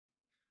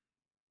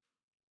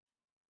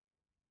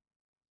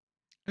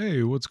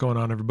Hey, what's going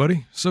on,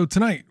 everybody? So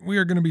tonight we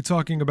are going to be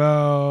talking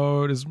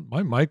about, is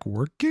my mic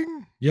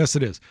working? Yes,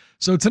 it is.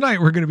 So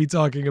tonight we're going to be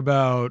talking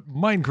about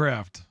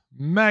Minecraft,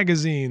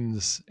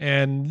 magazines,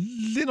 and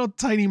little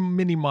tiny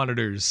mini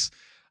monitors.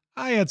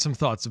 I had some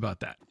thoughts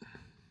about that.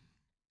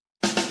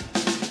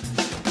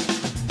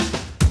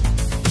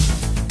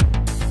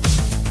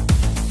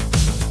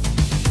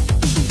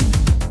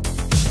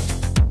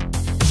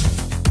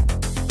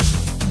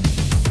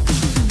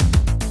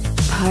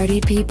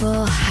 Party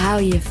people, how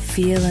you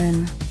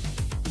feeling?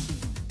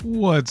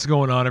 What's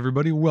going on,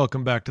 everybody?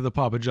 Welcome back to the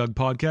PapaJugg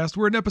Podcast.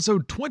 We're in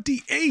episode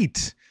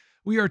 28.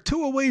 We are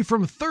 2 away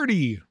from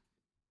 30.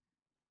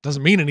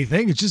 Doesn't mean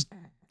anything. It's just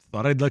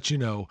thought I'd let you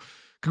know.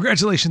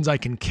 Congratulations, I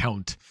can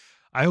count.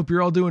 I hope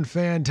you're all doing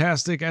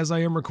fantastic. As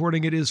I am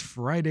recording, it is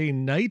Friday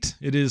night.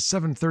 It is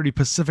 7:30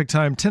 Pacific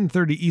time,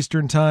 10:30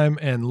 Eastern time,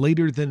 and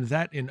later than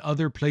that in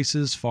other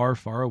places far,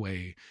 far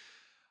away.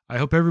 I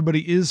hope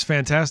everybody is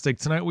fantastic.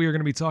 Tonight we are going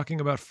to be talking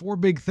about 4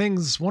 big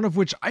things, one of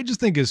which I just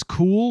think is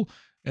cool,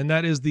 and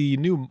that is the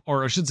new,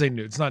 or I should say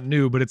new, it's not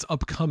new, but it's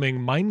upcoming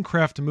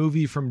Minecraft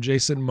movie from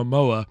Jason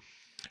Momoa,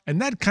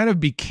 and that kind of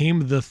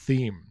became the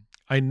theme.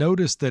 I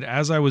noticed that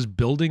as I was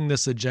building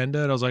this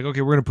agenda, I was like,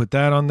 okay, we're going to put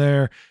that on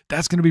there.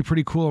 That's going to be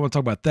pretty cool. I want to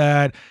talk about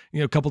that.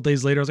 You know, a couple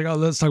days later, I was like, oh,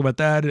 let's talk about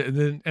that.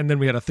 And then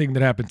we had a thing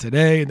that happened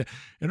today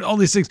and all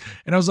these things.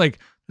 And I was like,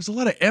 there's a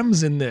lot of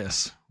M's in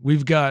this.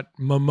 We've got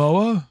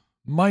Momoa,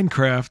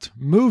 Minecraft,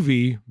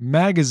 movie,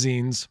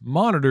 magazines,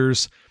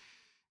 monitors.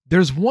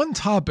 There's one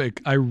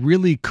topic I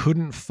really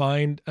couldn't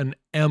find an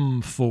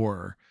M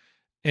for,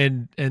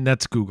 and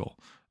that's Google.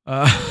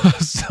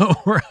 So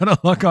we're out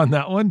of luck on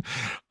that one.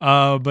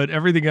 But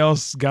everything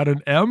else got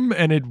an M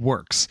and it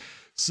works.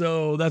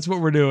 So that's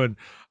what we're doing.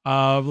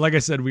 Like I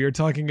said, we are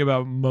talking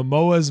about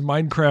Momoa's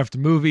Minecraft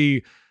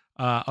movie,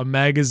 a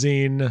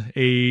magazine,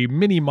 a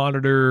mini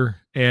monitor,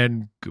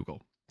 and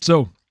Google.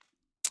 So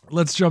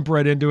let's jump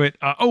right into it.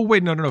 Oh,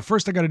 wait, no.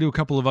 First, I got to do a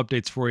couple of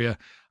updates for you.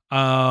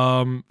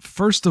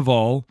 First of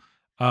all,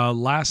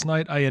 last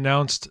night I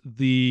announced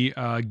the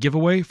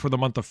giveaway for the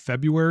month of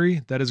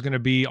February. That is going to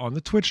be on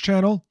the Twitch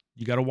channel.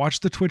 You got to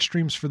watch the Twitch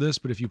streams for this,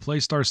 but if you play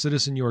Star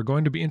Citizen, you are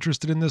going to be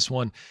interested in this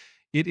one.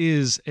 It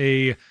is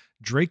a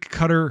Drake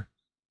Cutter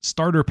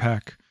starter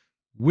pack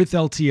with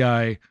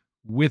LTI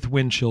with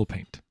wind chill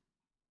paint.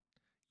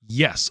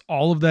 Yes,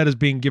 all of that is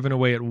being given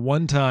away at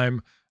one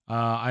time.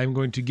 I'm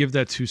going to give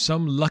that to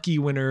some lucky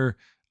winner,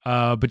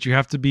 but you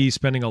have to be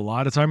spending a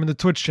lot of time in the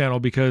Twitch channel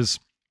because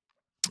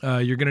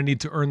you're going to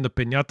need to earn the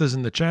piñatas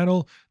in the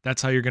channel.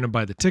 That's how you're going to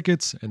buy the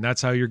tickets, and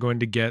that's how you're going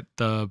to get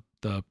the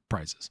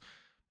prizes.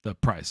 The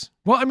prize.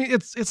 Well, I mean,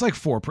 it's like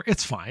 4.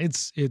 It's fine.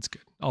 It's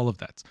good. All of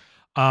that.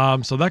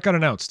 So that got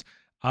announced.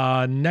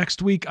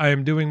 Next week, I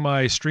am doing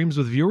my streams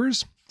with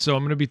viewers. So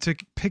I'm going to be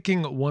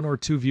picking 1 or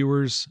 2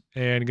 viewers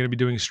and going to be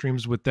doing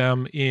streams with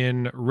them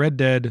in Red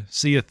Dead,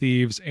 Sea of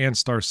Thieves, and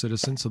Star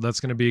Citizen. So that's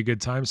going to be a good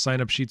time.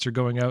 Sign-up sheets are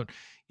going out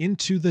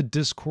into the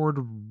Discord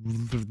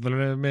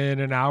in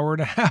an hour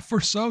and a half or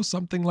so,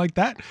 something like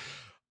that.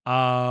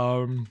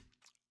 I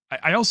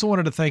also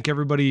wanted to thank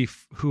everybody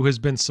who has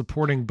been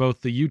supporting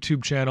both the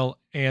YouTube channel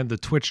and the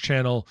Twitch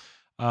channel.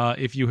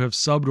 If you have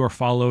subbed or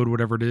followed,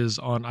 whatever it is,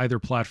 on either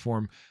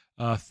platform,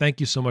 thank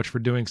you so much for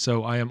doing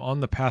so. I am on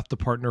the path to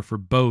partner for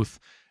both,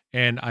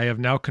 and I have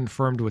now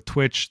confirmed with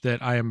Twitch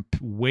that I am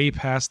way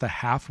past the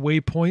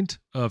halfway point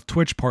of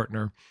Twitch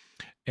partner.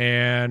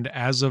 And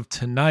as of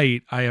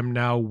tonight, I am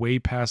now way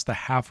past the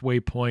halfway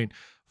point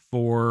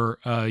for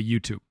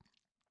YouTube.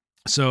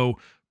 So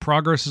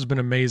progress has been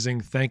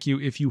amazing. Thank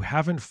you. If you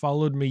haven't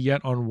followed me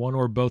yet on one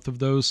or both of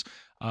those,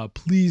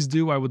 please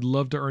do. I would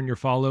love to earn your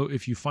follow.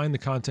 If you find the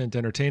content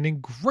entertaining,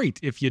 great.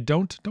 If you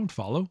don't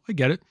follow. I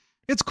get it.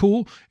 It's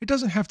cool. It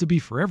doesn't have to be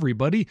for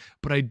everybody,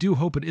 but I do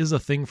hope it is a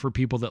thing for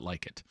people that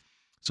like it.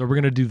 So we're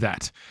going to do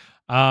that.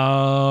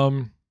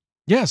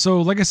 Yeah,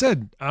 so like I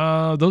said,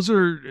 those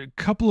are a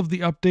couple of the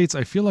updates.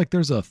 I feel like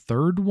there's a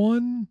third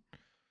one,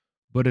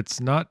 but it's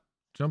not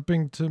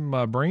jumping to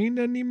my brain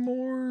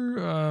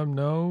anymore.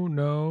 No.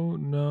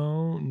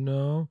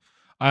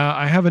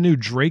 I have a new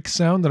Drake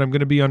sound that I'm going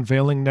to be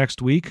unveiling next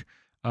week.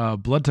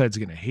 Bloodtide's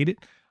going to hate it.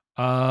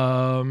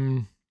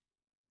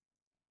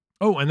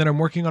 Oh, and then I'm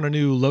working on a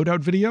new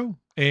loadout video,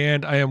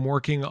 and I am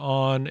working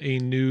on a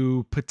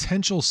new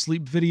potential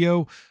sleep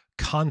video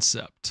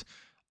concept.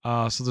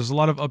 So there's a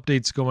lot of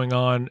updates going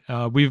on.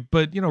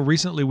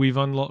 Recently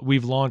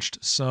we've launched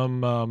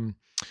some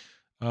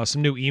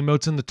new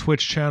emotes in the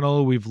Twitch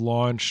channel. We've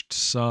launched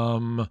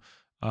some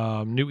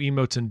new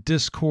emotes in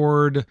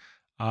Discord.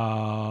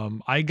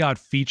 I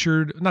got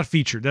not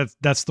featured.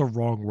 That's the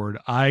wrong word.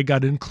 I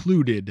got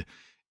included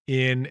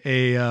in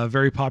a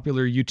very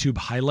popular YouTube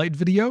highlight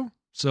video.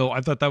 So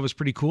I thought that was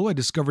pretty cool. I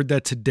discovered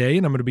that today,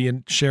 and I'm going to be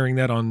sharing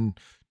that on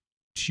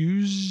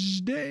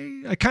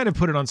Tuesday. I kind of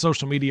put it on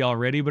social media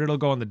already, but it'll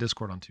go on the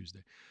Discord on Tuesday.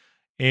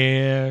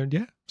 And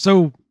yeah,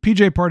 so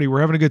PJParty,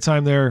 we're having a good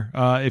time there.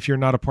 If you're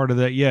not a part of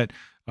that yet,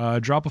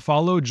 drop a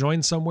follow,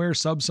 join somewhere,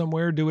 sub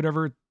somewhere, do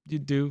whatever you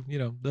do. You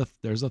know,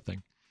 there's a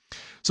thing.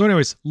 So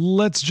anyways,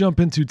 let's jump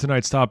into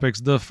tonight's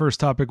topics. The first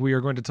topic we are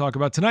going to talk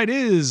about tonight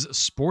is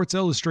Sports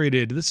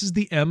Illustrated. This is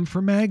the M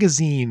for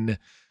magazine,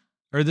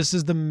 or this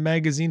is the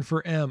magazine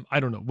for M.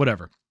 I don't know,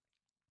 whatever.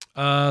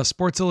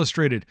 Sports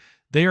Illustrated.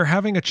 They are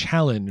having a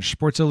challenge.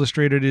 Sports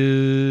Illustrated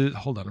is,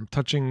 hold on, I'm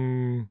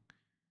touching.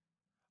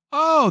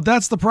 Oh,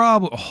 that's the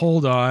problem.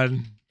 Hold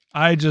on.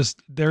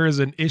 There is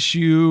an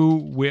issue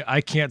with,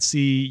 I can't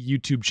see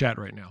YouTube chat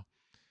right now.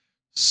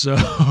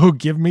 So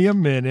give me a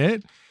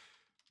minute.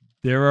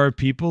 There are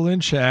people in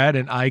chat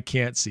and I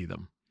can't see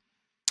them.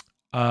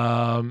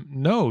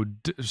 No.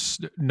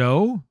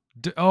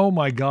 Oh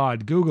my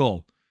God.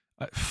 Google.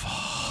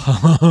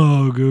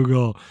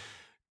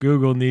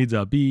 Google needs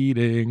a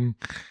beating.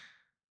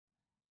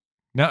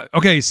 Now,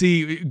 okay,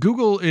 see,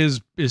 Google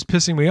is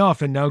pissing me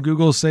off, and now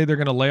Google say they're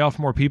going to lay off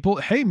more people.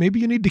 Hey, maybe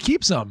you need to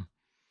keep some.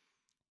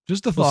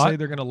 Just a thought. Say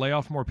they're going to lay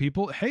off more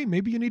people. Hey,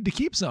 maybe you need to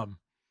keep some.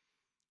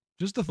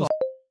 Just a thought.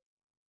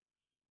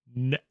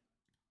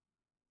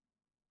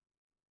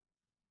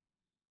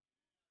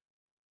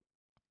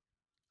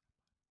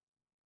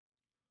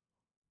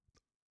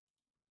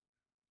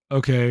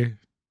 Okay.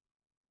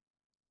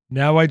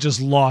 Now I just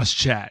lost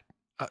chat.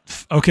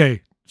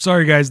 Okay.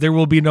 Sorry, guys. There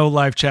will be no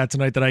live chat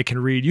tonight that I can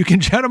read. You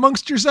can chat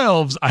amongst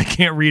yourselves. I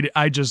can't read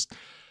it.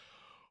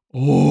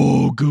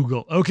 Oh,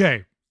 Google.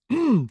 Okay.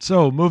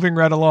 So moving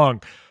right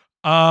along.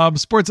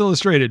 Sports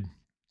Illustrated.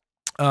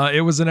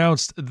 It was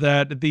announced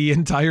that the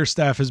entire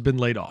staff has been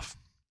laid off.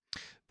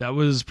 That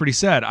was pretty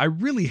sad. I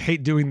really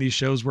hate doing these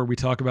shows where we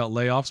talk about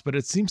layoffs, but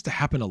it seems to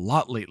happen a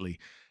lot lately.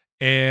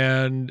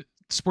 And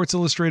Sports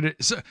Illustrated,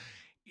 so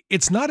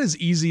it's not as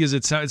easy as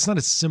it sounds. It's not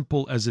as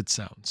simple as it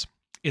sounds.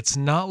 It's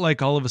not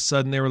like all of a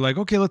sudden they were like,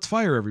 okay, let's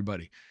fire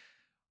everybody.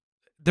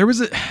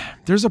 There's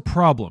a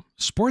problem.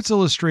 Sports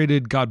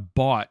Illustrated got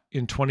bought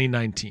in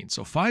 2019.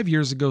 So 5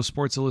 years ago,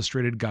 Sports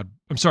Illustrated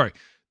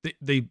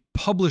they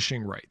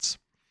publishing rights.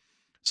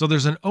 So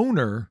there's an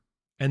owner,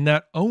 and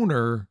that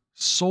owner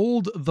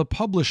sold the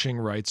publishing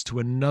rights to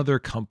another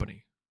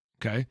company.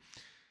 Okay.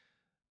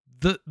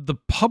 The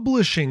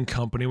publishing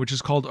company, which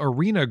is called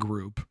Arena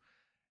Group,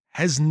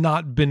 has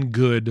not been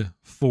good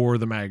for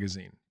the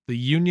magazine. The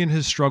union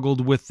has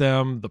struggled with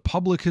them. The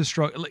public has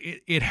struggled.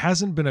 It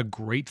hasn't been a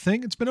great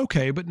thing. It's been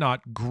okay, but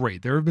not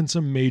great. There have been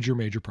some major,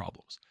 major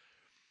problems.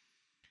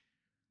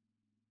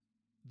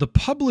 The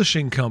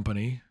publishing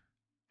company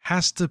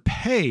has to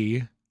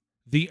pay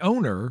the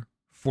owner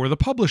for the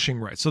publishing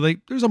rights. So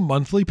there's a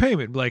monthly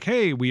payment. Like,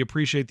 hey, we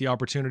appreciate the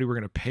opportunity. We're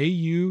going to pay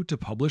you to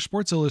publish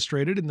Sports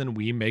Illustrated, and then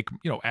we make,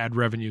 ad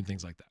revenue and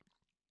things like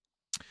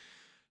that.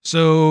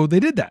 So they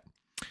did that.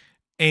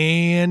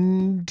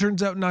 And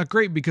turns out not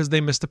great because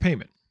they missed a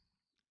payment.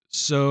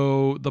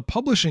 So the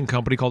publishing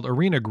company called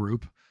Arena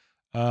Group,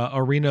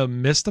 Arena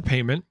missed a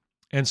payment.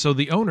 And so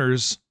the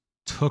owners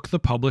took the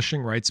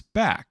publishing rights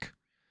back.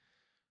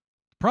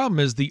 The problem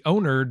is the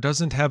owner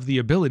doesn't have the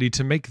ability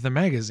to make the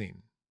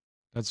magazine.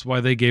 That's why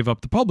they gave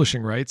up the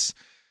publishing rights.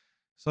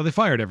 So they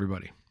fired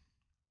everybody.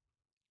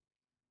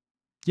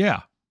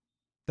 Yeah,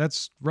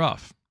 that's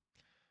rough.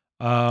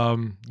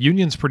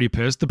 Union's pretty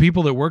pissed. The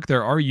people that work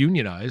there are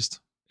unionized.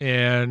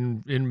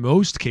 And in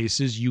most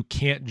cases, you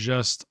can't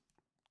just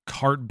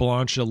carte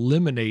blanche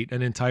eliminate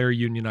an entire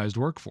unionized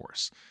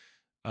workforce.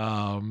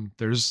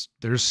 There's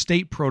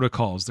state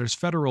protocols, there's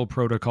federal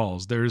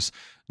protocols, there's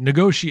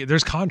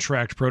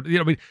contract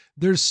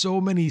there's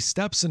so many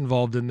steps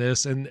involved in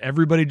this, and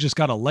everybody just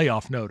got a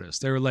layoff notice.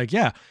 They were like,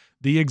 yeah,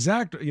 the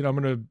exact,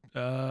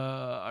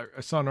 I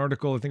saw an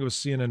article, I think it was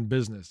CNN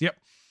Business. Yep.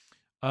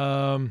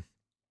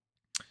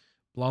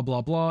 Blah,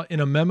 blah, blah. In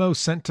a memo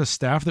sent to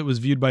staff that was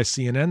viewed by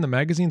CNN, the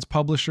magazine's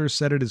publisher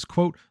said it is,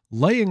 quote,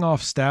 laying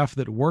off staff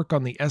that work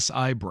on the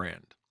SI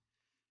brand.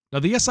 Now,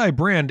 the SI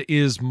brand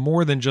is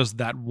more than just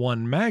that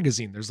one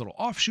magazine. There's little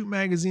offshoot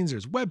magazines.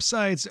 There's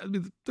websites. I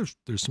mean, there's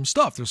some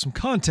stuff. There's some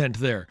content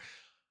there.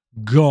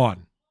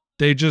 Gone.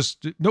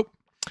 Nope.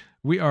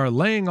 We are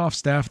laying off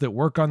staff that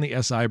work on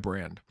the SI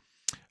brand.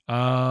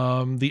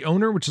 The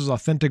owner, which is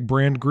Authentic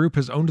Brand Group,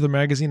 has owned the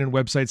magazine and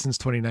website since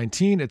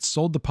 2019. It's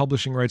sold the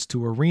publishing rights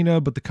to Arena,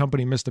 but the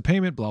company missed a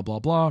payment, blah, blah,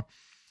 blah.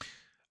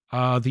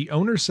 The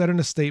owner said in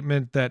a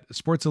statement that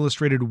Sports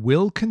Illustrated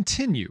will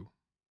continue.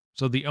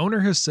 So the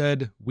owner has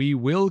said, we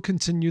will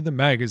continue the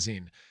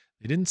magazine.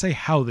 They didn't say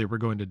how they were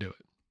going to do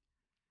it.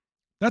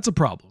 That's a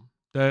problem.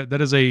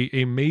 That is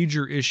a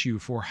major issue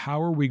for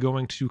how are we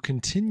going to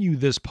continue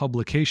this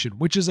publication,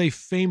 which is a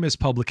famous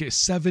publication,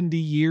 70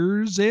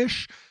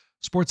 years-ish.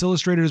 Sports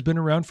Illustrated has been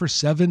around for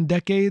 7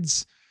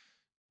 decades.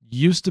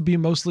 Used to be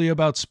mostly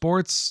about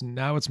sports.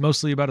 Now it's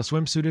mostly about a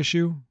swimsuit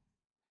issue.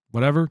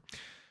 Whatever.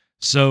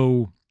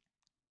 So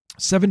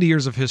 70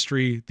 years of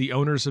history. The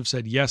owners have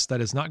said, yes, that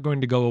is not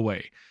going to go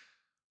away.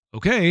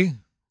 Okay,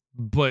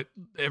 but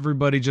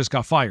everybody just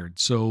got fired.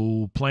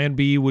 So plan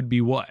B would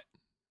be what?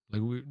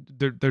 Like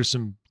there's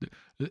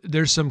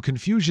some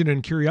confusion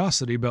and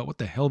curiosity about what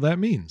the hell that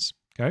means.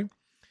 Okay.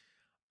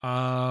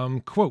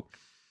 Quote.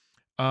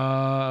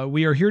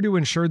 We are here to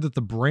ensure that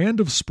the brand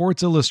of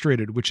Sports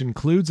Illustrated, which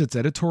includes its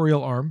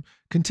editorial arm,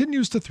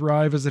 continues to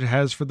thrive as it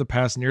has for the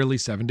past nearly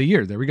 70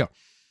 years. There we go.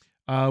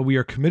 We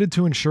are committed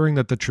to ensuring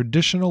that the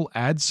traditional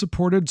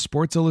ad-supported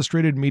Sports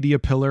Illustrated media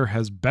pillar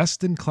has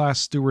best-in-class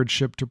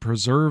stewardship to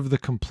preserve the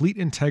complete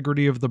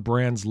integrity of the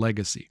brand's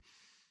legacy.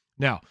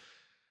 Now,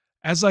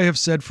 as I have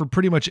said for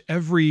pretty much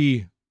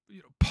every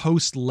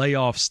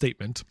post-layoff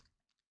statement,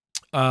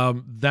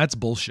 that's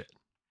bullshit.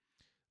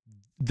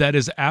 That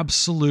is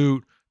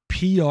absolute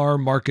PR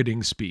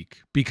marketing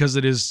speak because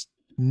it is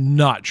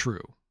not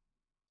true.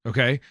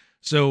 Okay?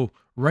 So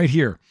right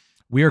here,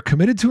 we are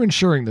committed to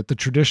ensuring that the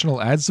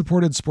traditional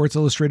ad-supported Sports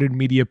Illustrated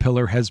media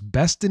pillar has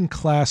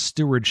best-in-class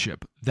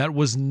stewardship. That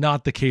was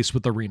not the case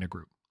with Arena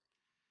Group.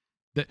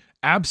 That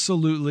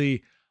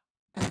absolutely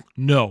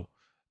no.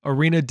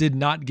 Arena did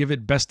not give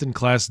it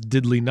best-in-class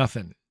diddly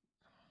nothing.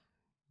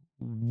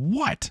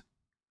 What?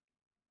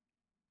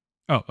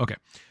 Oh, okay.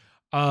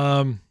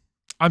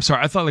 I'm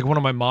sorry. I thought like one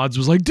of my mods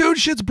was like, dude,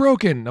 shit's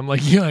broken. I'm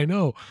like, yeah, I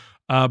know.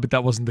 But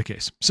that wasn't the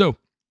case. So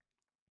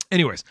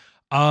anyways,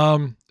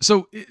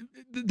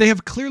 they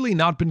have clearly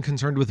not been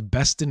concerned with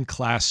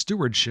best-in-class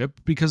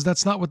stewardship because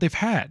that's not what they've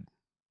had.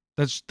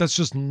 That's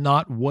just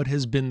not what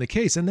has been the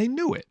case. And they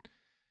knew it.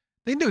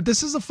 They knew it.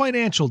 This is a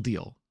financial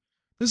deal.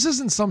 This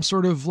isn't some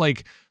sort of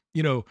like,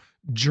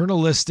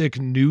 journalistic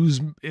news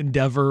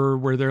endeavor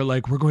where they're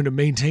like, we're going to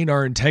maintain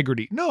our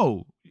integrity.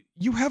 No,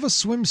 you have a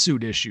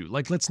swimsuit issue.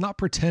 Like, let's not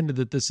pretend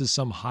that this is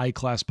some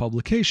high-class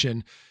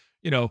publication.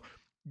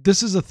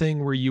 This is a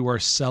thing where you are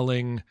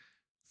selling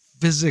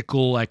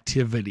physical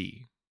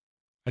activity.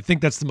 I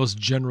think that's the most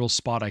general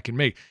spot I can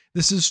make.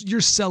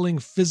 You're selling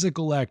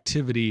physical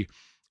activity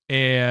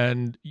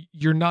and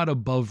you're not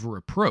above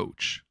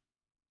reproach.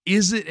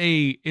 Is it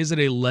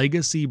a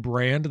legacy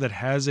brand that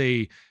has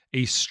a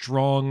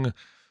strong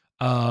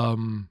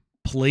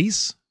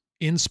place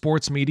in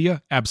sports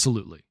media?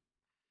 Absolutely.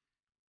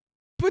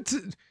 But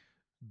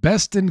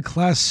best in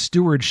class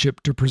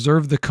stewardship to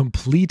preserve the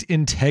complete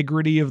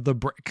integrity of the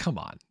brand. Come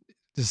on,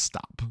 just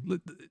stop. The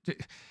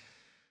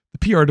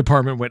PR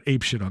department went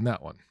apeshit on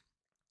that one.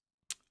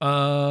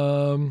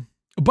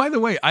 By the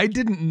way, I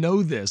didn't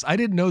know this. I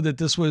didn't know that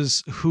this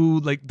was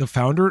who, like, the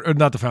founder, or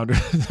not the founder,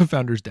 the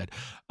founder's dead.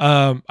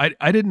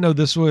 I didn't know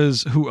this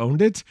was who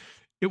owned it.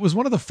 It was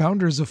one of the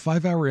founders of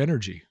 5 Hour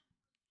Energy.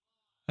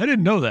 I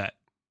didn't know that.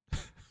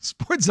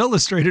 Sports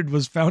Illustrated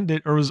was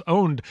founded or was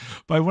owned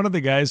by one of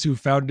the guys who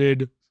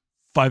founded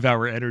 5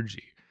 Hour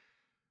Energy.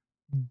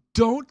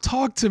 Don't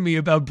talk to me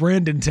about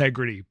brand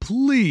integrity,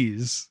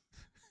 please.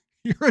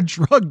 You're a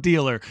drug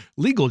dealer.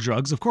 Legal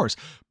drugs, of course,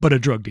 but a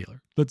drug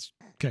dealer.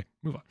 Okay,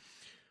 move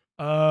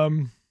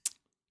on.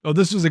 Oh,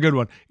 this was a good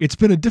one. It's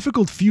been a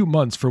difficult few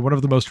months for one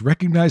of the most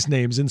recognized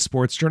names in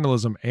sports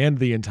journalism, and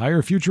the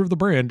entire future of the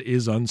brand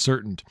is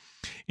uncertain.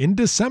 In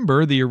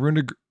December, the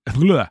Arena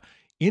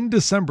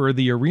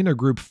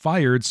Group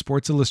fired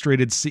Sports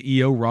Illustrated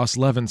CEO Ross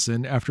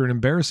Levinson after an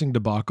embarrassing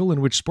debacle in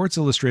which Sports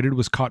Illustrated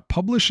was caught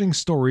publishing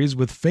stories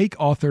with fake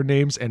author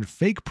names and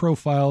fake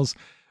profile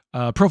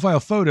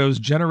photos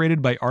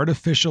generated by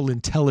artificial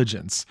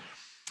intelligence.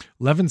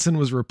 Levinson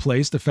was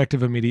replaced,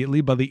 effective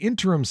immediately, by the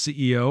interim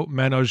CEO,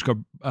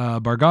 Manoj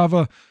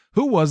Bhargava,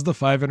 who was the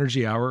 5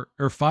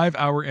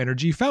 Hour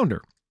Energy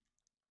founder.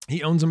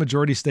 He owns a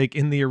majority stake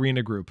in the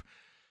Arena Group.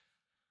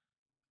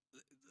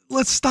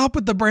 Let's stop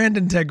with the brand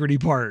integrity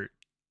part.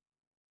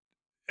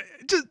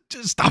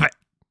 Just stop it.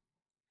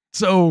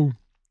 So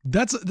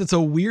that's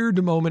a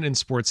weird moment in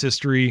sports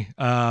history.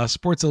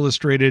 Sports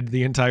Illustrated,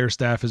 the entire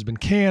staff has been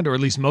canned, or at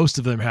least most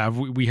of them have.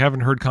 We haven't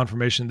heard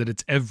confirmation that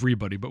it's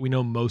everybody, but we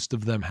know most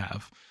of them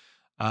have.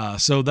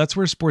 So that's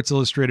where Sports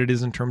Illustrated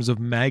is in terms of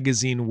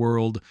magazine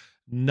world.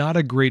 Not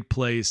a great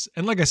place.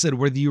 And like I said,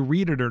 whether you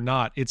read it or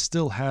not, it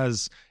still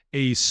has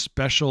a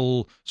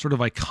special sort of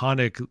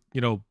iconic,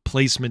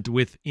 placement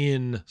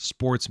within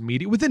sports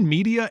media, within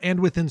media and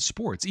within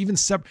sports. Even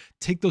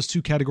take those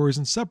two categories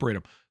and separate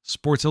them.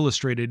 Sports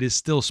Illustrated is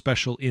still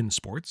special in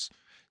sports,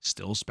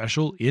 still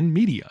special in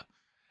media.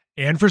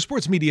 And for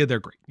sports media, they're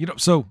great.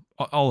 So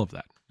all of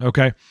that.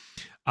 Okay.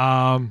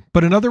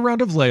 But another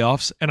round of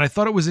layoffs. And I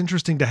thought it was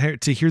interesting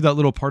to hear that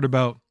little part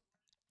about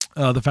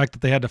the fact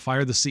that they had to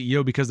fire the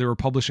CEO because they were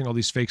publishing all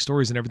these fake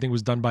stories and everything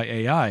was done by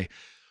AI.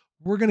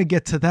 We're going to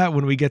get to that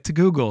when we get to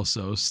Google,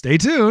 so stay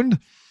tuned.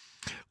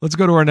 Let's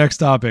go to our next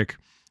topic.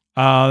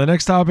 The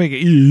next topic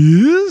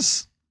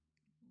is,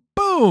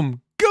 boom,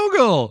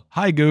 Google.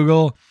 Hi,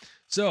 Google.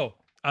 So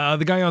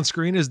the guy on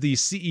screen is the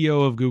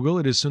CEO of Google.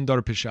 It is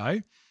Sundar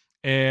Pichai.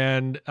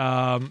 And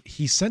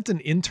he sent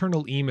an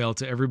internal email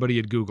to everybody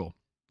at Google,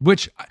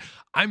 which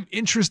I'm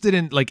interested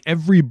in, like,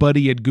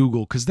 everybody at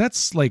Google, because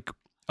that's like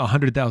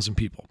 100,000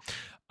 people.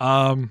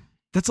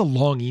 That's a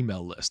long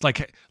email list.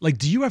 Like,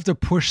 do you have to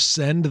push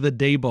send the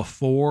day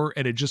before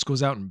and it just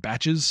goes out in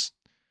batches?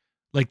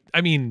 Like, I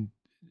mean,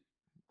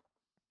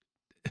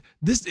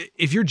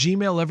 if your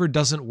Gmail ever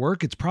doesn't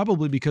work, it's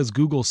probably because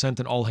Google sent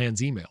an all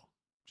hands email.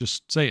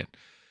 Just saying.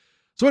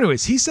 So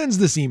anyways, he sends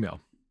this email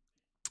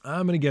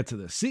I'm going to get to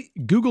this. See,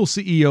 Google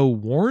CEO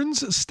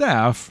warns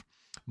staff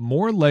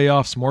more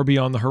layoffs, more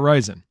beyond the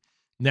horizon.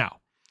 Now,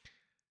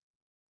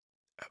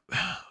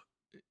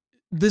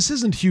 this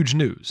isn't huge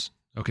news.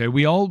 Okay,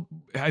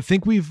 I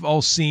think we've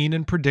all seen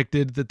and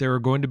predicted that there are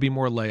going to be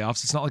more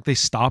layoffs. It's not like they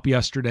stop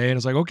yesterday and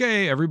it's like,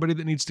 okay, everybody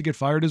that needs to get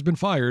fired has been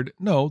fired.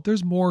 No,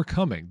 there's more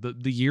coming.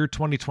 The year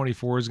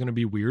 2024 is going to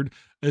be weird,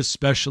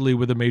 especially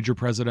with a major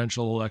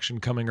presidential election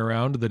coming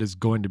around that is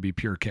going to be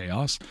pure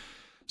chaos.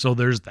 So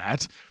there's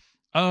that.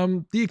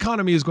 The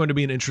economy is going to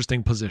be an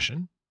interesting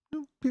position.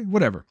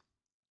 Whatever.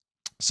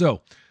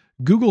 So,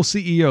 Google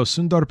CEO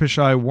Sundar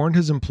Pichai warned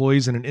his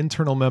employees in an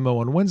internal memo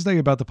on Wednesday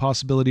about the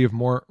possibility of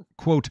more,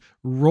 quote,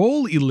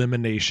 role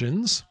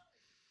eliminations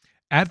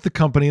at the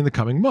company in the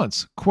coming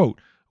months. Quote,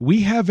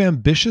 we have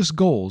ambitious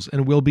goals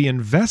and will be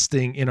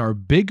investing in our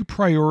big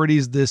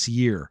priorities this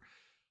year.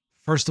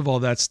 First of all,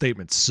 that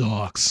statement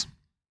sucks.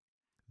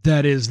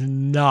 That is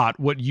not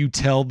what you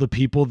tell the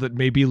people that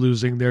may be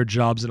losing their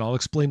jobs, and I'll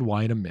explain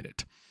why in a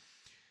minute.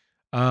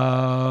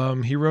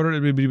 He wrote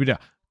it,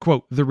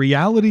 quote, the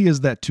reality is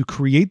that to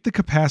create the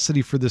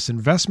capacity for this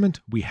investment,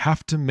 we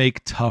have to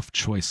make tough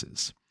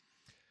choices.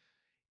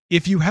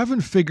 If you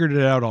haven't figured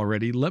it out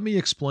already, let me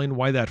explain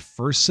why that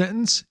first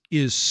sentence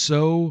is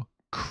so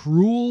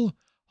cruel,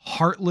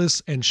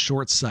 heartless, and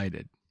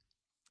short-sighted.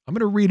 I'm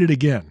going to read it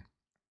again.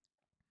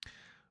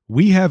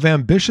 We have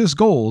ambitious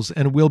goals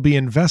and will be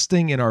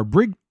investing in our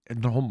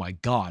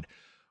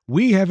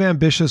We have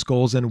ambitious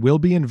goals and will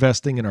be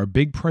investing in our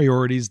big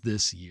priorities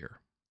this year.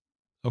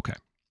 Okay.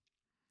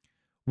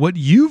 What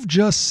you've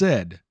just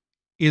said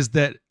is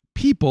that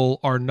people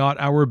are not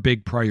our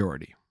big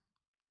priority.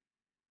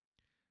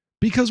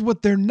 Because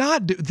what they're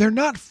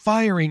not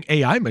firing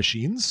AI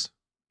machines.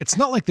 It's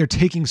not like they're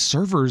taking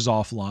servers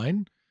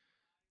offline.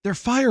 They're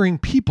firing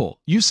people.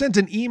 You sent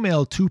an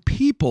email to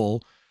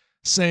people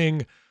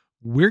saying,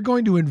 we're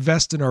going to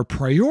invest in our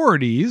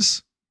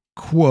priorities,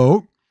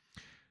 quote,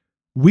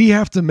 we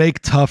have to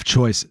make tough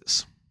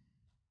choices.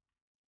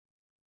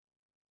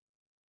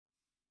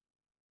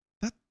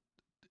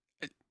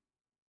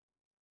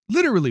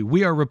 Literally,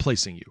 we are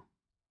replacing you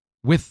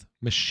with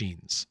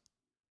machines.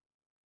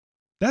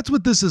 That's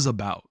what this is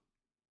about.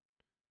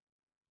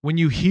 When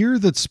you hear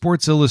that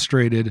Sports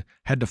Illustrated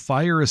had to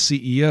fire a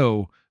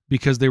CEO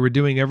because they were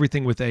doing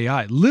everything with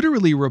AI,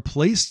 literally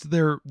replaced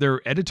their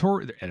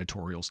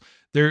editorials.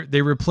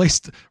 They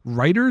replaced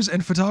writers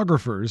and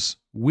photographers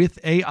with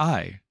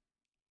AI.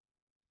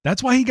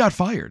 That's why he got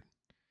fired.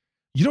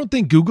 You don't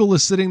think Google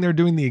is sitting there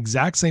doing the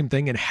exact same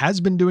thing and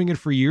has been doing it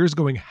for years,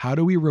 going, how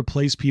do we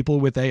replace people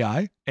with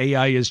AI?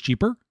 AI is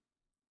cheaper.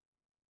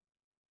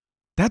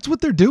 That's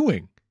what they're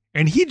doing.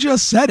 And he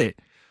just said it.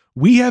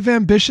 We have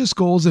ambitious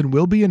goals and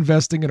will be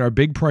investing in our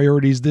big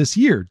priorities this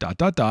year, ...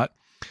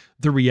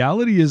 The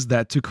reality is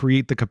that to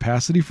create the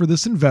capacity for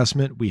this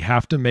investment, we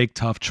have to make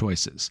tough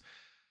choices.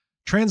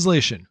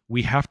 Translation,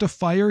 we have to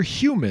fire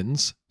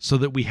humans so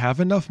that we have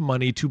enough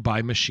money to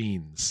buy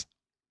machines.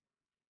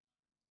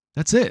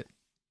 That's it.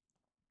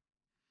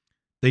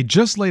 They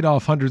just laid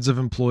off hundreds of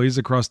employees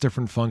across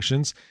different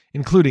functions,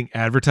 including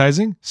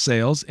advertising,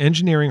 sales,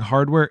 engineering,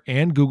 hardware,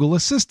 and Google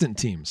Assistant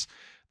teams.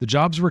 The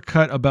jobs were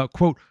cut about,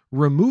 quote,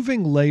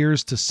 removing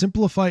layers to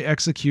simplify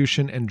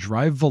execution and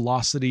drive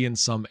velocity in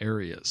some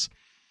areas.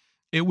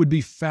 It would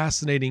be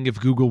fascinating if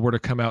Google were to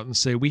come out and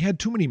say, we had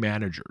too many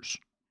managers.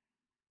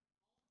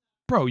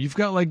 Bro, you've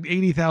got like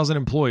 80,000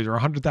 employees or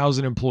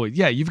 100,000 employees.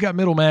 Yeah, you've got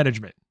middle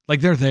management.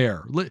 Like they're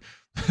there.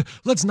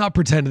 Let's not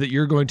pretend that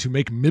you're going to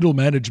make middle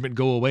management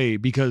go away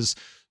because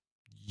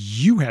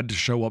you had to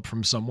show up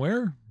from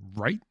somewhere,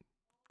 right?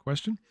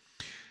 Question.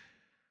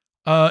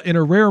 In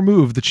a rare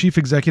move, the chief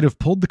executive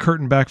pulled the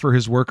curtain back for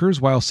his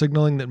workers while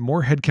signaling that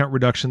more headcount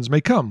reductions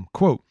may come.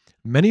 Quote,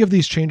 many of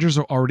these changes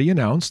are already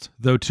announced,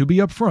 though to be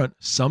upfront,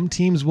 some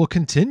teams will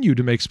continue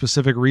to make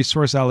specific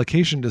resource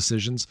allocation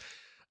decisions,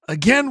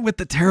 again with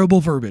the terrible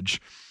verbiage.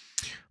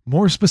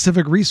 More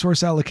specific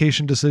resource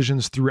allocation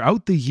decisions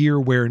throughout the year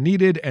where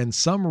needed, and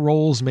some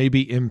roles may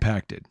be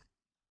impacted.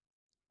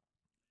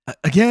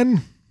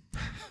 Again,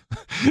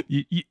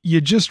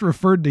 you just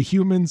referred to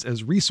humans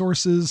as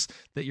resources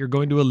that you're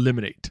going to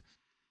eliminate.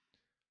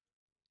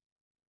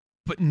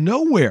 But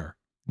nowhere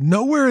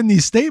in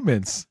these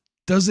statements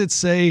does it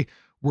say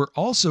we're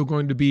also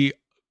going to be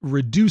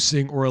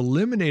reducing or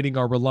eliminating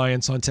our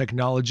reliance on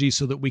technology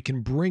so that we can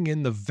bring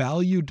in the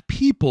valued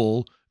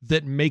people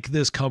that make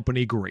this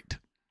company great.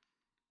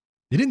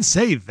 He didn't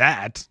say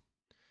that.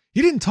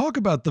 He didn't talk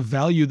about the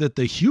value that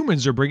the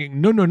humans are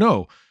bringing.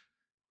 No.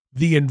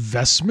 The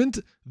investment,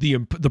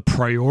 the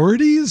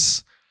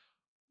priorities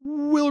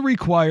will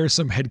require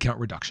some headcount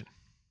reduction.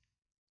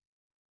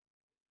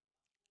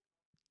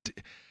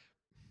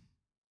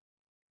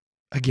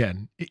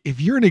 Again,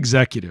 if you're an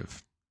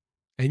executive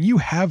and you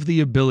have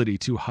the ability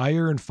to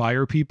hire and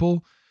fire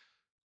people,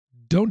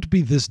 don't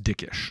be this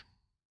dickish.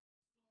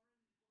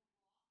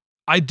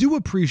 I do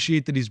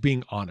appreciate that he's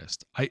being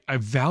honest. I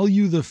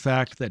value the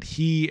fact that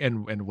he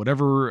and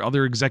whatever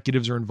other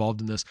executives are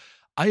involved in this,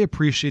 I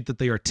appreciate that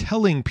they are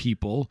telling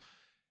people,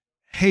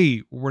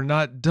 hey, we're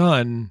not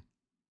done,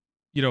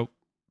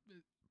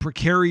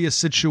 precarious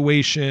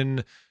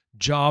situation,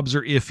 jobs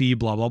are iffy,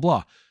 blah, blah,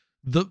 blah.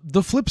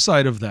 The flip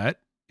side of that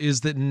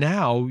is that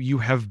now you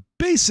have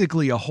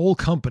basically a whole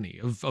company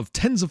of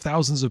tens of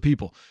thousands of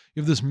people.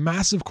 You have this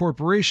massive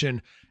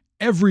corporation.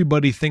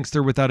 Everybody thinks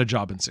they're without a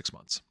job in 6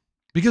 months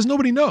because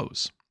nobody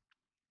knows.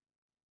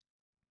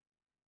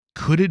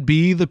 Could it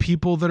be the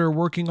people that are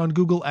working on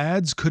Google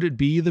Ads? Could it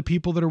be the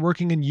people that are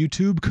working in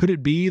YouTube? Could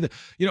it be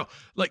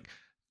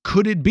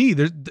could it be?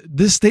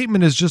 This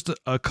statement is just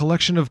a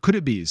collection of could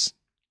it be's.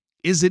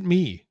 Is it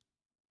me?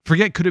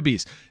 Forget could it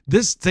be's.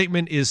 This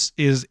statement is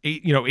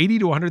 80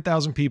 to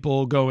 100,000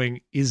 people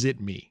going, is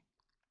it me?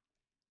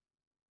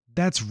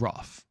 That's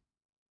rough.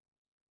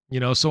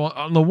 So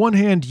on the one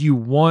hand, you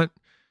want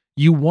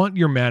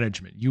your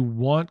management, you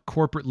want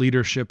corporate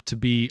leadership to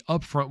be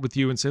upfront with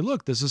you and say,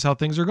 look, this is how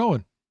things are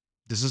going.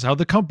 This is how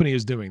the company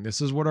is doing.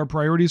 This is what our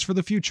priorities for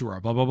the future are,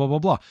 blah, blah, blah, blah,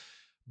 blah.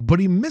 But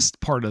he missed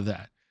part of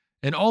that.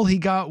 And all he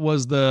got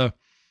was the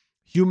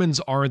humans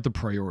aren't the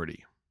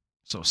priority.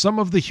 So some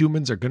of the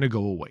humans are going to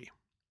go away.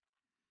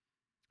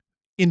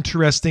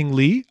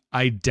 Interestingly,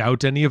 I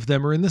doubt any of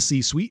them are in the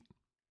C-suite.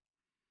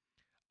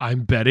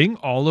 I'm betting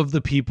all of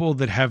the people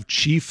that have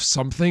chief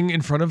something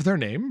in front of their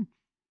name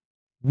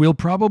will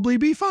probably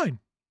be fine.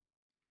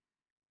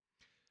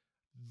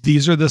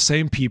 These are the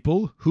same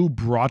people who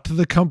brought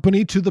the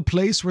company to the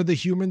place where the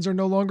humans are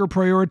no longer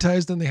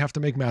prioritized and they have to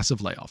make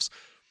massive layoffs.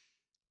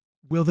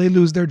 Will they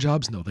lose their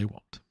jobs? No, they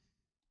won't.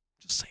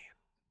 Just saying.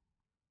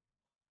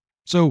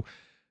 So,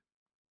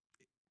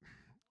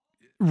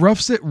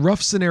 rough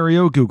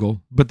scenario,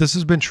 Google, but this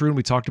has been true, and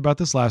we talked about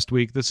this last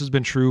week. This has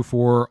been true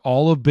for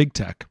all of big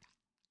tech.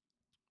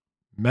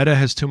 Meta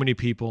has too many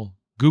people.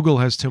 Google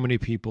has too many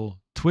people.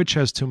 Twitch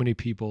has too many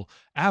people.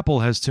 Apple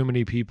has too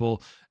many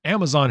people.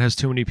 Amazon has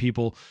too many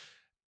people.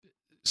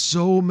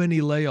 So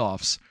many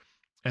layoffs.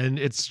 And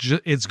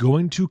it's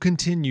going to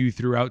continue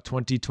throughout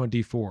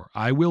 2024.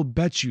 I will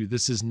bet you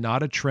this is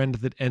not a trend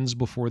that ends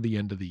before the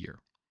end of the year.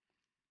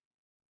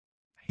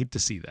 I hate to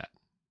see that.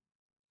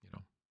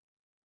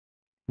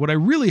 What I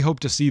really hope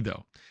to see,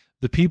 though,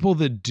 the people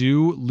that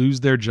do lose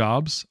their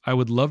jobs, I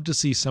would love to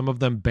see some of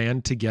them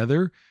band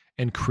together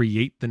and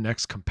create the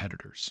next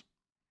competitors.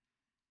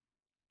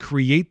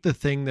 Create the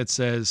thing that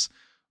says,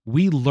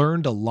 we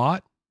learned a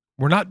lot.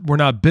 We're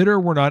not bitter,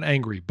 we're not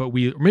angry, but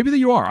maybe that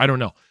you are, I don't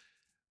know.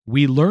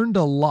 We learned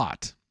a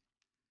lot,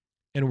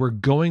 and we're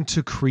going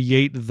to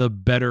create the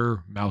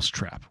better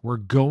mousetrap. We're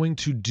going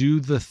to do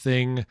the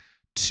thing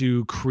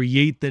to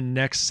create the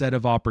next set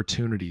of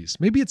opportunities.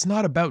 Maybe it's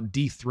not about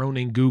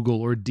dethroning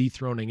Google or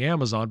dethroning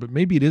Amazon, but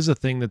maybe it is a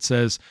thing that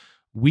says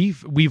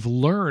we've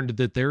learned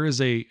that there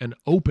is an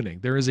opening,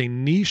 there is a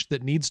niche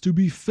that needs to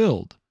be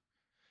filled,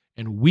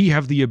 and we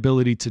have the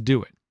ability to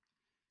do it.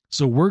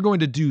 So we're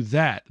going to do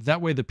that.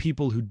 That way the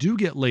people who do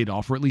get laid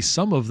off, or at least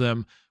some of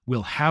them,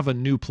 will have a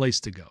new place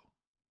to go.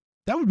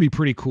 That would be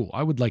pretty cool.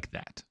 I would like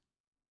that.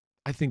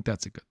 I think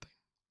that's a good thing.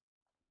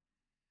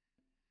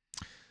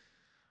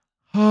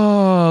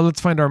 Let's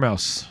find our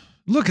mouse.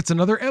 Look, it's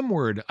another M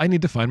word. I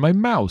need to find my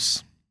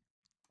mouse.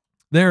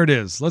 There it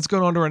is. Let's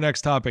go on to our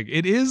next topic.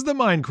 It is the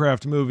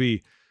Minecraft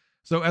movie.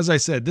 So as I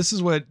said, this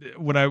is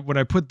when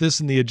I put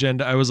this in the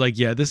agenda, I was like,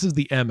 yeah, this is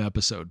the M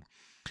episode.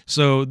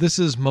 So this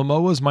is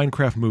Momoa's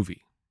Minecraft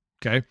movie.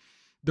 Okay.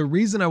 The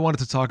reason I wanted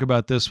to talk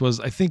about this was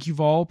I think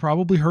you've all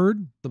probably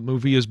heard the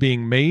movie is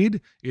being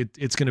made.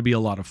 It's going to be a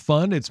lot of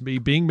fun. It's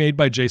being made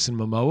by Jason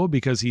Momoa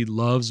because he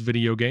loves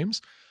video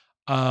games.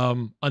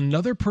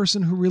 Another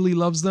person who really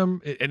loves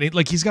them, and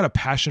he's got a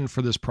passion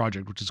for this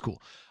project, which is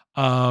cool.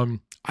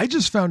 I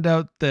just found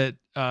out that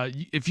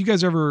if you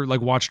guys ever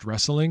watched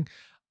wrestling,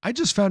 I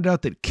just found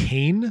out that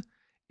Kane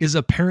is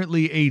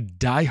apparently a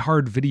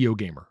diehard video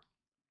gamer.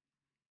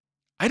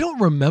 I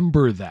don't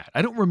remember that.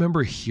 I don't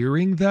remember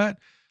hearing that,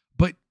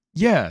 but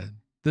yeah,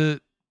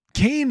 the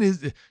Kane is,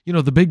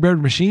 the Big Red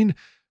Machine.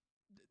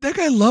 That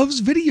guy loves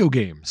video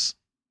games.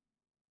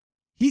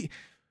 He,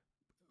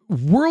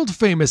 world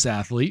famous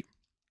athlete,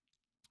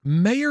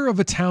 mayor of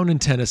a town in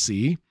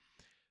Tennessee,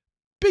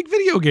 big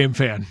video game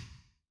fan.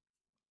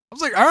 I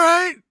was like, all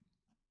right.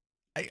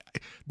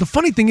 The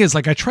funny thing is,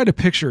 I try to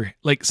picture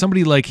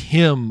somebody like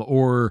him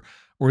or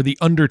the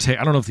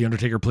Undertaker. I don't know if the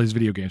Undertaker plays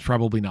video games,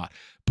 probably not.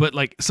 But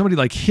somebody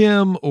like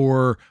him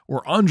or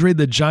Andre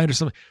the Giant or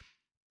something.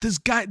 These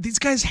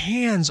guys'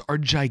 hands are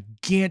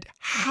gigantic.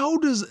 How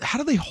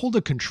do they hold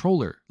a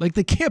controller?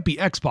 They can't be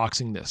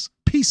Xboxing this.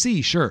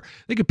 PC, sure.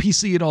 They could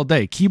PC it all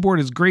day. Keyboard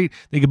is great.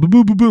 They could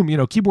boom, boom,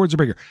 boom. Keyboards are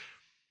bigger.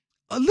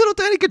 A little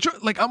tiny control.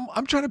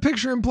 I'm trying to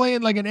picture him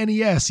playing an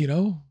NES,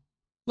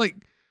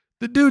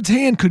 the dude's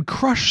hand could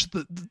crush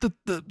the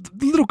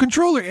little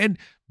controller,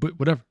 but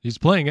whatever, he's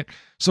playing it.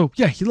 So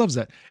yeah, he loves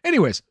that.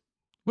 Anyways,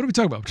 what are we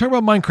talking about? We're talking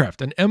about Minecraft,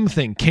 an M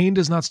thing. Kane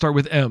does not start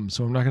with M,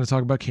 so I'm not going to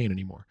talk about Kane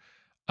anymore.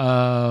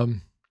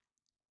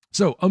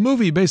 So a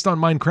movie based on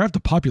Minecraft,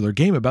 a popular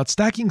game about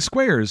stacking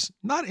squares.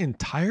 Not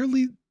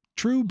entirely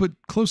true, but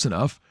close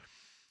enough.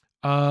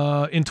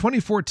 In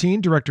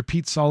 2014, director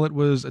Pete Sollett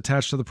was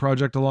attached to the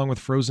project along with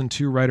Frozen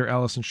 2 writer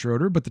Allison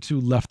Schroeder, but the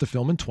two left the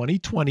film in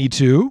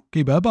 2022.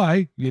 Okay,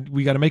 bye-bye.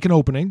 We got to make an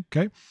opening,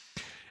 okay?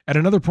 At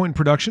another point in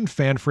production,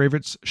 fan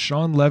favorites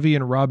Sean Levy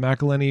and Rob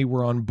McElhenney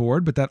were on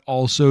board, but that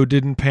also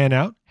didn't pan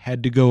out,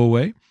 had to go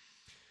away.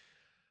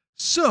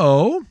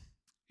 So,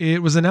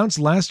 it was announced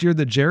last year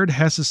that Jared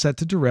Hess is set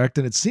to direct,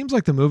 and it seems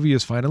like the movie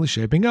is finally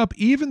shaping up.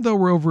 Even though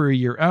we're over a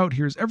year out,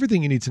 here's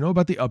everything you need to know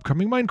about the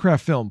upcoming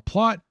Minecraft film.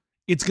 Plot,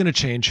 it's going to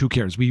change. Who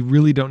cares? We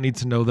really don't need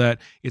to know that.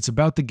 It's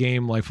about the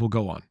game. Life will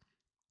go on.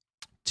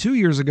 2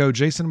 years ago,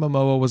 Jason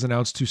Momoa was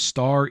announced to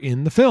star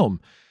in the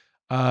film.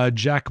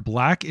 Jack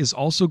Black is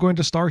also going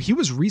to star. He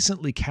was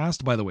recently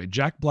cast, by the way.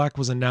 Jack Black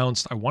was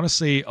announced, I want to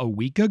say a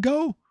week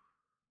ago.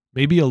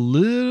 Maybe a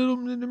little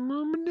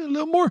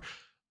more.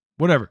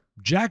 Whatever.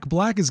 Jack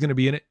Black is going to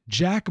be in it.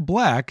 Jack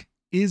Black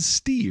is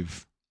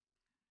Steve.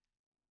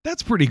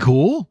 That's pretty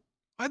cool.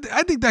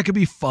 I think that could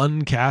be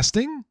fun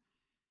casting.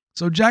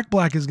 So Jack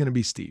Black is going to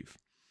be Steve.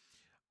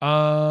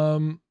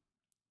 Danielle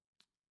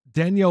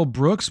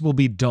Brooks will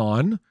be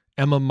Dawn.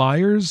 Emma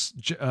Myers.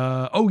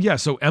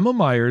 So Emma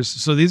Myers.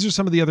 So these are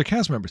some of the other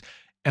cast members.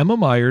 Emma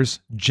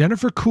Myers,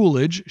 Jennifer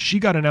Coolidge. She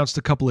got announced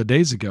a couple of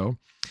days ago.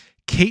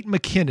 Kate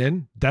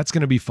McKinnon. That's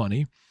going to be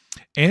funny.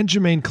 And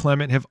Jermaine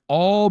Clement have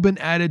all been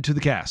added to the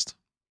cast.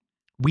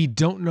 We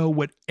don't know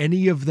what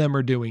any of them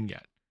are doing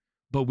yet,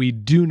 but we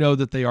do know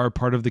that they are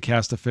part of the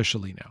cast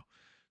officially now.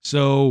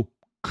 So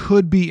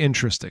could be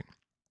interesting.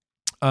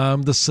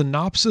 The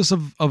synopsis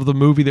of the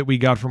movie that we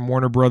got from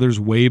Warner Brothers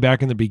way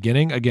back in the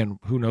beginning, again,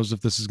 who knows if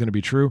this is going to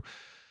be true.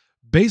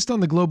 Based on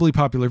the globally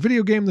popular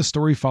video game, the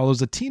story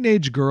follows a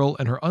teenage girl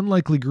and her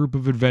unlikely group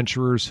of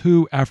adventurers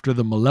who, after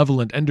the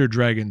malevolent Ender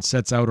Dragon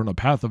sets out on a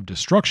path of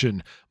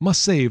destruction,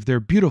 must save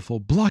their beautiful,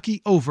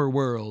 blocky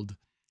overworld.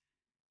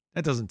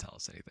 That doesn't tell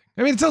us anything.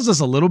 I mean, it tells us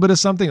a little bit of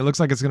something. It looks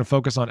like it's going to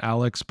focus on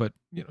Alex, but,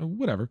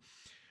 whatever.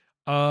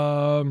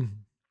 The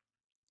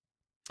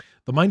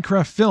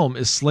Minecraft film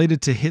is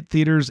slated to hit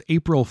theaters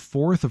April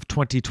 4th of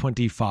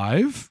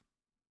 2025.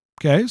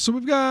 Okay, so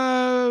we've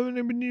got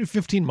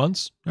 15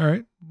 months. All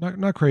right,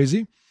 not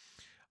crazy.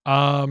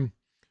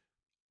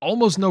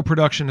 Almost no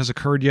production has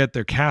occurred yet.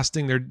 They're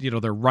casting,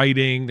 they're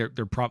writing, they're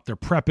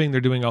prepping,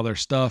 they're doing all their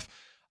stuff.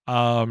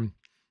 But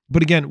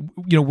again,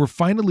 we're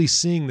finally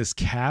seeing this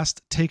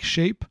cast take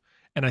shape,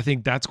 and I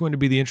think that's going to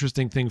be the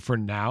interesting thing for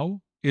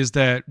now is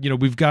that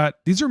we've got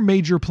these are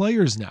major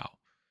players now.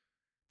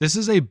 This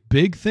is a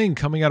big thing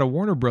coming out of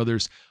Warner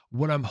Brothers.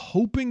 What I'm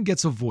hoping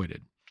gets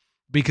avoided,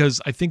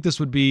 because I think this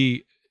would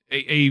be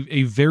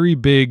a very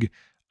big,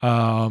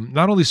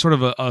 not only sort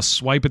of a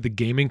swipe at the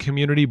gaming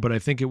community, but I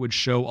think it would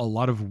show a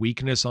lot of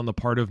weakness on the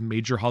part of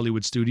major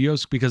Hollywood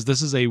studios, because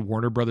this is a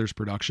Warner Brothers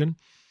production.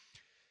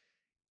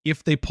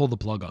 If they pull the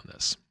plug on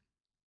this,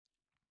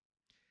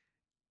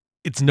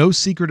 it's no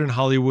secret in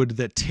Hollywood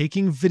that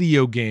taking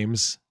video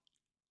games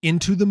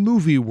into the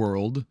movie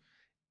world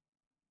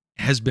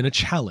has been a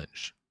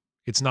challenge.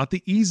 It's not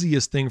the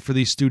easiest thing for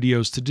these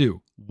studios to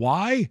do.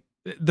 Why?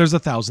 There's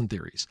 1,000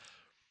 theories.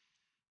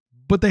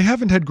 But they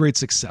haven't had great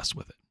success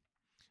with it.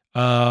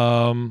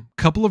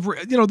 Couple of,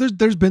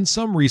 there's been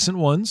some recent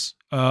ones.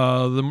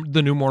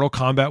 The new Mortal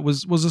Kombat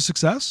was a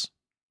success.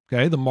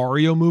 Okay, the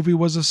Mario movie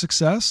was a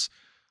success.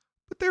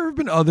 But there have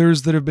been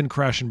others that have been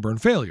crash and burn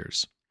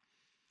failures.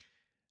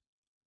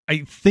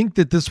 I think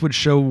that this would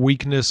show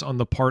weakness on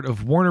the part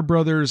of Warner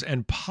Brothers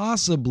and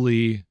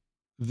possibly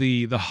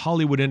the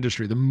Hollywood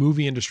industry, the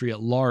movie industry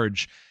at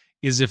large,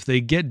 is if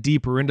they get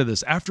deeper into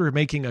this after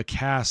making a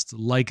cast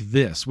like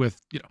this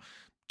with,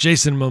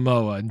 Jason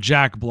Momoa and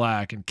Jack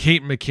Black and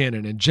Kate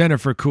McKinnon and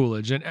Jennifer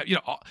Coolidge. And,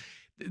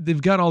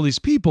 they've got all these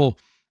people.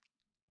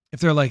 If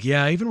they're like,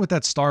 yeah, even with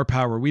that star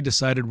power, we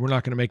decided we're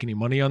not going to make any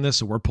money on this,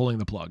 so we're pulling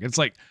the plug. It's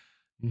like,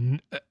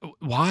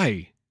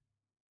 why?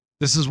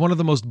 This is one of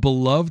the most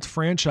beloved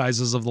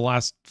franchises of the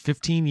last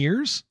 15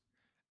 years,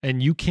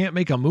 and you can't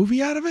make a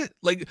movie out of it?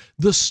 Like,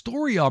 the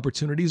story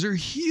opportunities are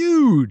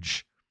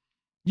huge.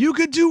 You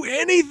could do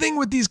anything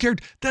with these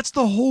characters. That's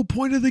the whole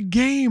point of the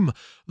game.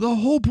 The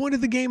whole point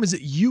of the game is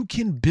that you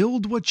can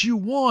build what you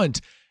want.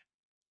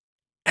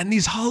 And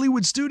these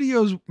Hollywood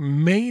studios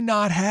may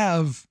not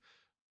have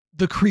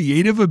the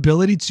creative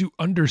ability to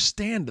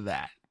understand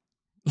that.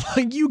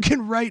 Like, you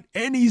can write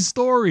any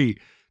story.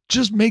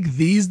 Just make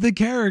these the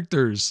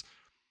characters.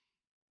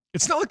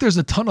 It's not like there's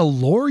a ton of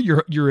lore you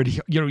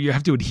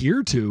have to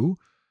adhere to.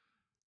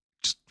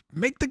 Just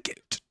make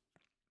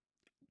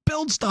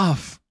build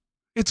stuff.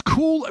 It's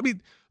cool. I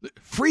mean,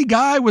 Free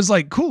Guy was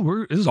like,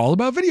 cool, this is all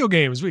about video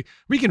games.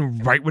 We can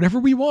write whatever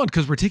we want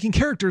because we're taking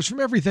characters from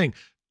everything.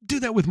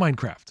 Do that with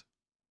Minecraft.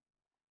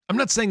 I'm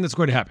not saying that's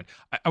going to happen.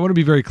 I want to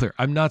be very clear.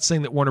 I'm not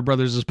saying that Warner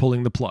Brothers is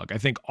pulling the plug. I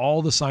think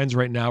all the signs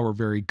right now are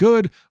very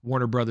good.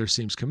 Warner Brothers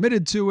seems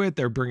committed to it.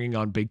 They're bringing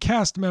on big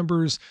cast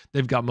members.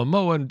 They've got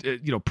Momoa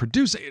and,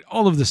 producing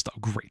all of this stuff.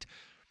 Great.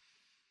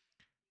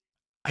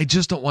 I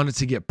just don't want it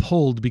to get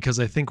pulled because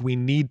I think we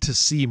need to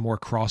see more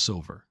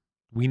crossover.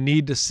 We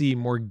need to see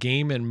more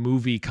game and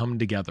movie come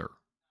together.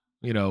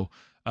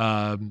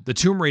 The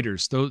Tomb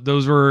Raiders,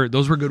 those were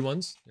good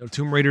ones.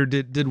 Tomb Raider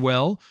did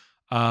well,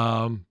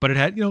 but it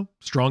had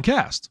strong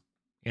cast.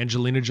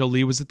 Angelina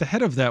Jolie was at the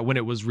head of that when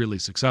it was really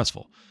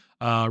successful.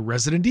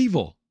 Resident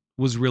Evil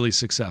was really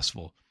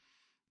successful,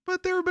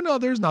 but there have been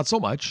others not so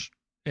much.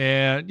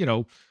 And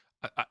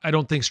I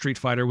don't think Street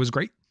Fighter was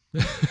great.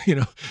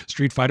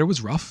 Street Fighter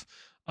was rough.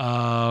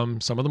 Some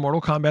of the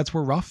Mortal Kombats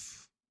were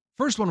rough.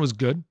 First one was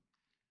good.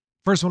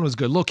 A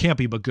little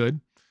campy, but good.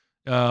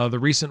 The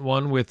recent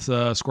one with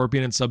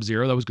Scorpion and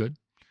Sub-Zero, that was good.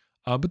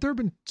 But there have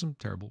been some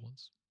terrible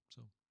ones.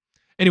 So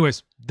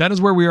anyways, that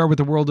is where we are with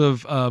the world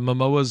of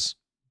Momoa's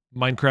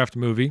Minecraft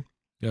movie.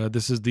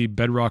 This is the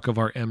bedrock of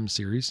our M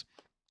series.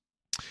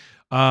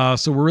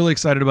 So we're really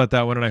excited about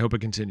that one, and I hope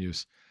it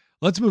continues.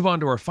 Let's move on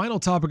to our final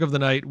topic of the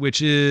night,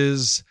 which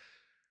is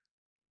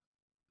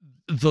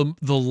the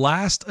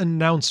last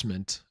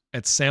announcement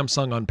at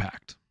Samsung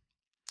Unpacked.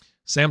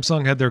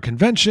 Samsung had their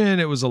convention.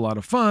 It was a lot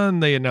of fun.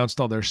 They announced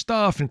all their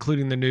stuff,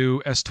 including the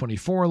new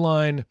S24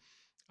 line,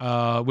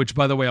 which,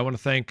 by the way, I want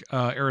to thank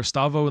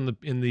Aristavo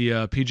in the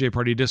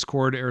PJParty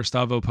Discord.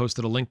 Aristavo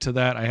posted a link to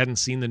that. I hadn't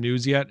seen the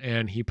news yet,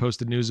 and he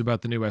posted news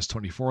about the new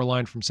S24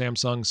 line from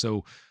Samsung.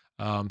 So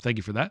thank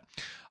you for that.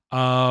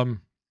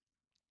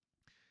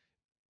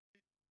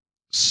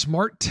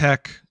 Smart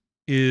tech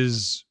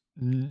is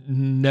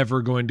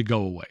never going to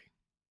go away.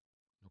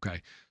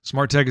 Okay.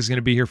 Smart tech is going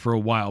to be here for a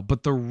while,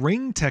 but the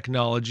Ring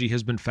technology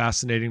has been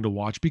fascinating to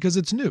watch because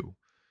it's new.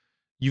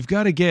 You've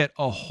got to get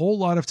a whole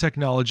lot of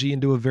technology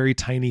into a very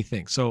tiny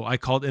thing. So I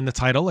called it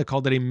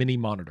a mini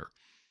monitor.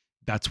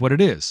 That's what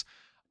it is.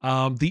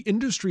 The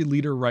industry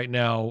leader right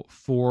now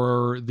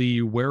for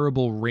the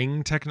wearable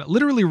Ring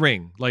literally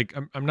Ring. Like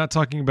I'm not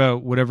talking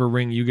about whatever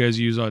ring you guys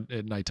use at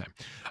nighttime.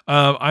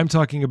 I'm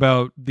talking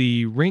about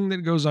the ring that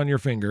goes on your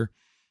finger,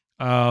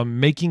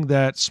 making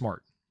that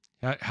smart.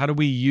 How do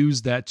we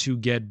use that to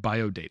get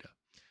biodata?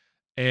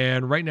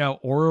 And right now,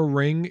 Aura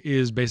Ring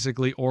is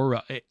basically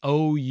Aura,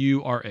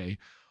 O-U-R-A.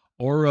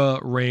 Aura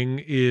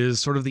Ring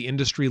is sort of the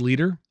industry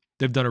leader.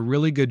 They've done a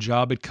really good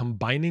job at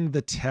combining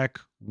the tech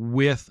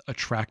with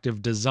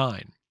attractive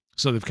design.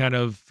 So they've kind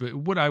of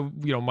what I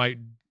might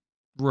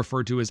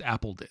refer to as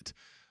Appled it.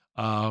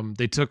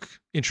 They took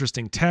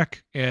interesting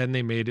tech and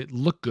they made it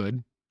look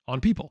good on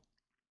people.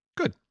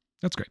 Good.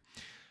 That's great.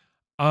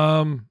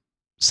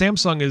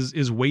 Samsung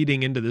is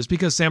wading into this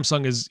because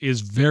Samsung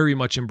is very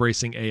much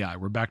embracing AI.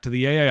 We're back to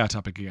the AI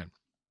topic again.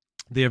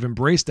 They have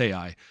embraced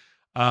AI.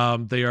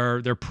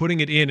 They're putting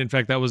it in. In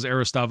fact, that was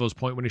Aristavo's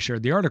point when he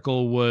shared the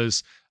article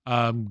was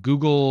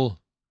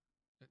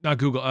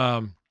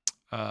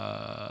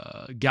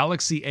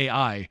Galaxy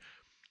AI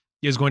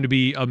is going to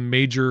be a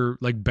major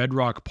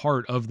bedrock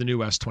part of the new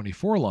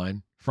S24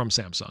 line from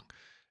Samsung.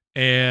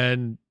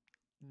 And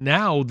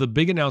now the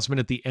big announcement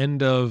at the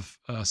end of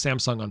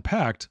Samsung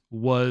Unpacked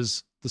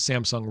was the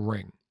Samsung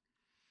Ring.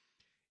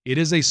 It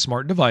is a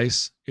smart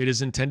device. It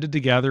is intended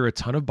to gather a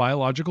ton of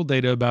biological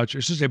data about you.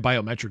 It's just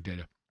biometric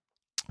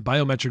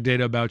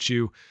data about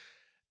you.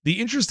 The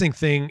interesting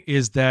thing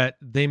is that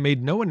they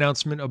made no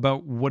announcement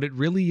about what it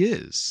really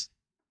is.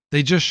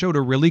 They just showed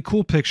a really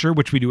cool picture,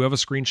 which we do have a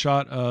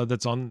screenshot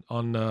that's on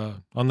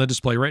the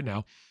display right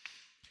now.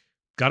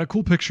 Got a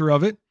cool picture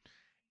of it.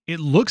 It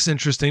looks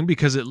interesting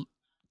because it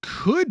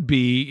could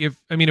be,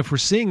 if we're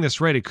seeing this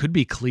right, it could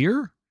be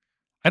clear.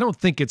 I don't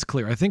think it's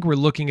clear. I think we're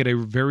looking at a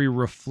very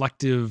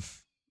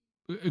reflective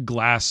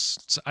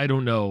glass. I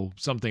don't know,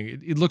 something.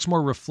 It looks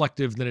more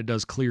reflective than it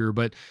does clear,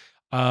 but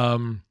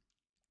kind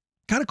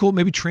of cool.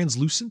 Maybe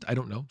translucent. I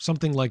don't know,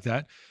 something like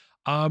that.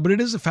 But it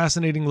is a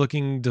fascinating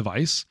looking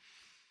device.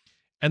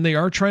 And they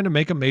are trying to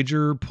make a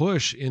major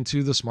push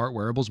into the smart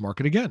wearables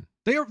market again.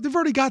 They've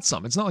already got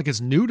some. It's not like it's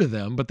new to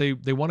them, but they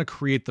want to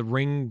create the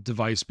Ring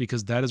device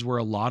because that is where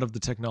a lot of the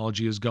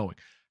technology is going.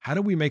 How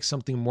do we make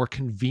something more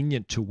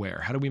convenient to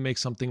wear? How do we make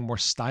something more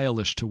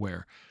stylish to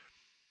wear?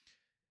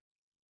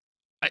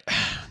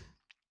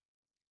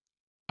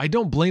 I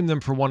don't blame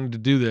them for wanting to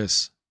do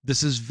this.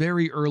 This is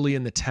very early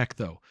in the tech,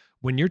 though.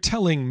 When you're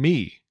telling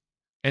me,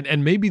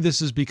 and maybe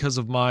this is because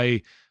of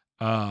my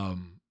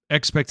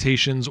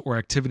expectations or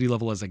activity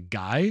level as a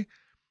guy,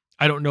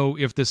 I don't know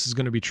if this is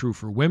going to be true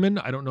for women.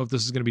 I don't know if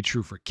this is going to be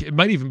true for kids. It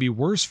might even be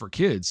worse for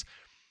kids.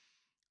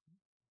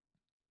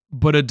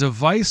 But a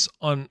device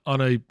on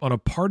a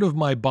part of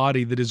my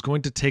body that is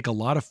going to take a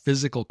lot of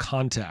physical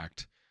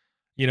contact,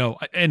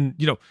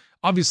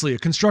 obviously a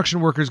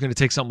construction worker is going to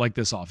take something like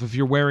this off. If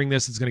you're wearing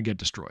this, it's going to get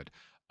destroyed.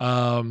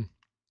 But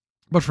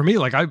for me,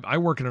 I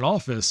work in an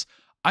office.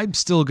 I'm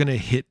still going to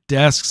hit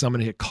desks. I'm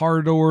going to hit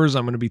car doors.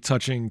 I'm going to be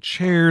touching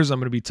chairs. I'm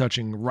going to be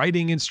touching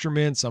writing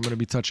instruments. I'm going to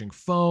be touching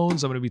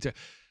phones. I'm going to be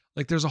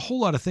there's a whole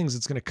lot of things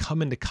that's going to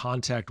come into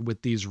contact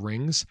with these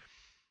rings.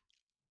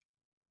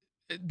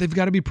 They've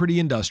got to be pretty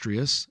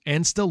industrious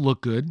and still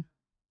look good.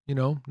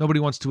 Nobody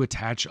wants to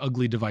attach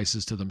ugly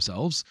devices to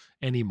themselves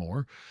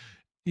anymore.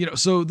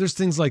 So there's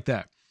things like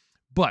that.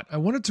 But I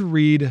wanted to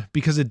read,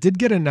 because it did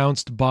get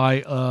announced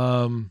by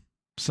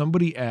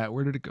somebody at,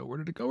 where did it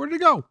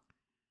go?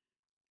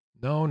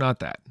 No, not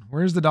that.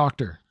 Where's the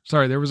doctor?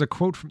 Sorry, there was a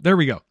quote from, there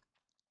we go.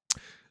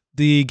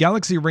 The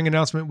Galaxy Ring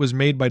announcement was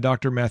made by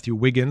Dr. Matthew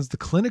Wiggins, a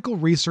clinical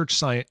research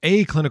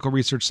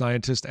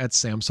scientist at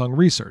Samsung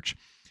Research,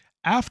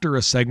 after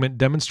a segment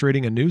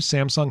demonstrating a new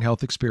Samsung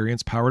Health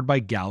experience powered by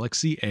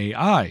Galaxy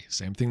AI,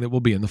 same thing that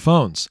will be in the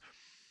phones.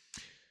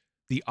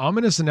 The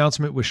ominous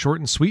announcement was short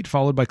and sweet,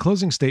 followed by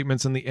closing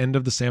statements and the end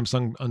of the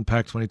Samsung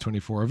Unpacked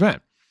 2024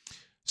 event.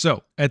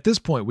 So, at this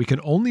point, we can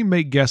only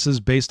make guesses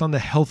based on the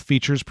health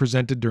features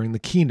presented during the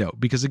keynote,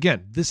 because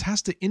again, this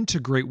has to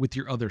integrate with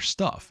your other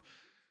stuff.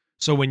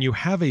 So when you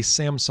have a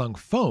Samsung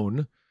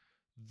phone,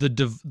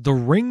 the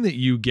ring that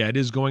you get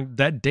is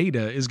that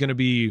data is going to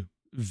be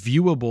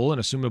viewable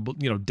and assumable,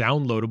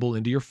 downloadable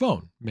into your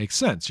phone. Makes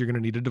sense. You're going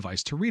to need a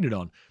device to read it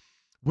on.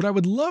 What I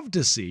would love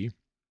to see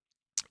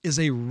is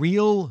a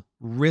real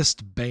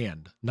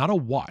wristband, not a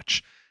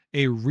watch,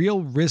 a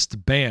real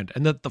wristband.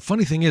 And the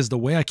funny thing is, the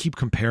way I keep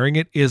comparing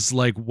it is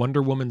like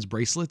Wonder Woman's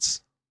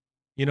bracelets,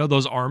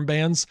 those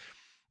armbands.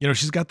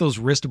 She's got those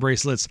wrist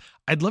bracelets.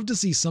 I'd love to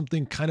see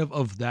something kind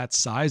of that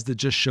size that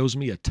just shows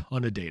me a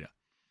ton of data.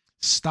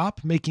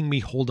 Stop making me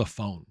hold a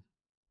phone.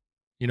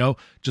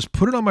 Just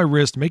put it on my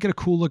wrist, make it a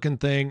cool looking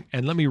thing,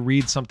 and let me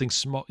read something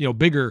small,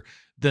 bigger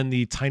than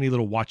the tiny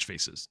little watch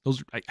faces.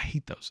 I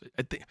hate those.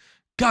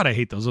 I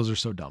hate those. Those are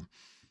so dumb.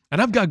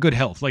 And I've got good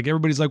health. Like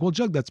everybody's like, well,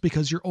 Jug, that's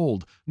because you're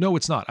old. No,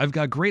 it's not. I've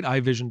got great eye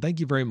vision. Thank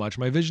you very much.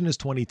 My vision is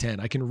 20/10.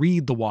 I can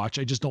read the watch.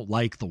 I just don't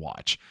like the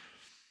watch.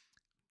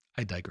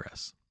 I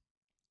digress.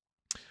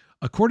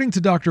 According to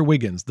Dr.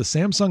 Wiggins, the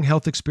Samsung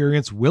Health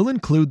experience will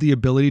include the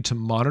ability to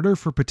monitor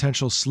for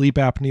potential sleep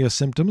apnea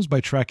symptoms by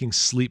tracking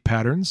sleep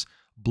patterns,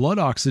 blood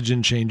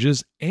oxygen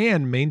changes,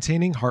 and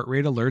maintaining heart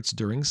rate alerts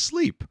during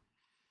sleep.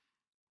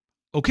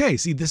 Okay,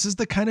 see, this is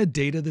the kind of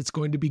data that's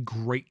going to be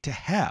great to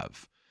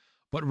have.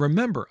 But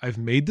remember, I've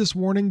made this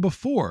warning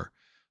before.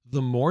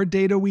 The more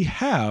data we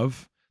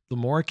have, the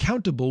more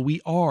accountable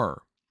we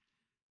are.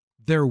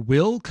 There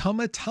will come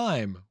a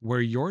time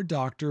where your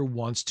doctor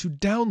wants to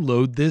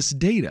download this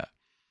data.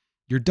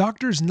 Your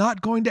doctor's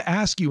not going to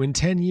ask you in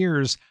 10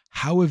 years,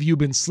 how have you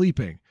been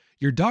sleeping?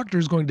 Your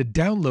doctor's going to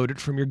download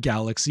it from your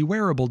Galaxy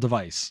wearable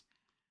device.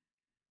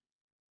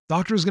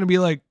 Doctor's going to be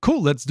like,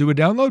 cool, let's do a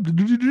download.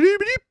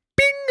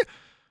 Bing!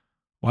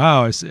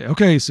 Wow, I see.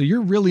 Okay, so you're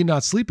really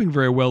not sleeping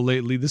very well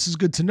lately. This is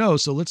good to know.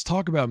 So let's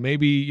talk about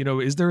maybe,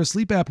 is there a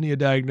sleep apnea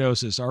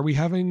diagnosis? Are we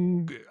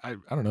having, I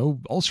don't know,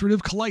 ulcerative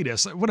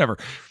colitis? Whatever.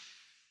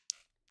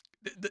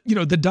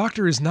 The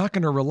doctor is not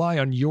going to rely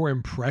on your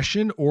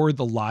impression or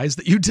the lies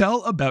that you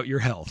tell about your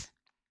health.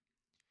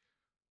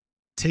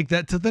 Take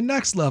that to the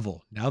next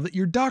level. Now that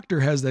your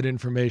doctor has that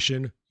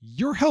information,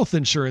 your health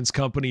insurance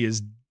company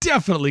is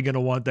definitely going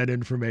to want that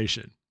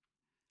information.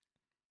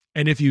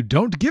 And if you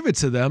don't give it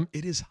to them,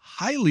 it is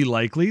highly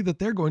likely that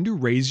they're going to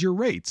raise your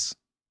rates.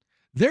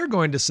 They're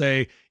going to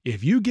say,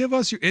 if you give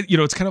us your,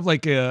 it's kind of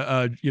like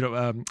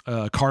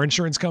car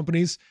insurance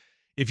companies.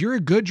 If you're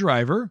a good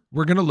driver,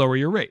 we're going to lower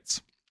your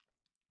rates.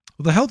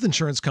 Well, the health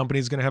insurance company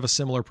is going to have a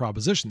similar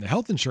proposition. The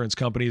health insurance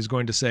company is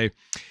going to say,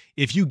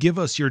 if you give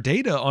us your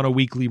data on a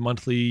weekly,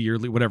 monthly,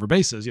 yearly, whatever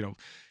basis,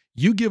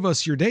 you give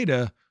us your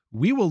data,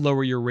 we will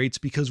lower your rates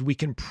because we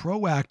can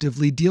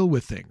proactively deal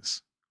with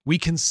things. We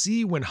can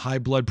see when high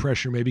blood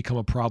pressure may become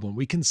a problem.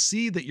 We can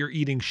see that you're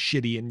eating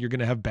shitty and you're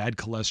going to have bad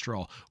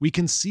cholesterol. We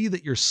can see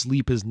that your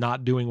sleep is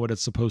not doing what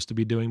it's supposed to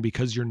be doing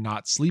because you're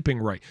not sleeping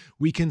right.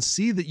 We can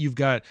see that you've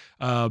got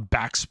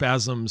back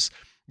spasms,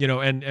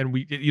 and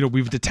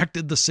we've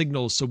detected the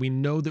signals, so we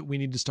know that we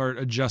need to start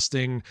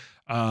adjusting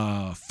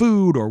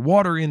food or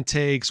water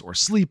intakes or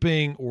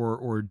sleeping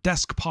or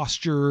desk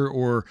posture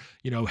or,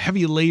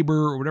 heavy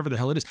labor or whatever the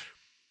hell it is.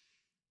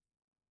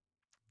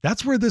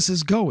 That's where this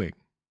is going.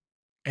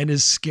 And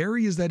as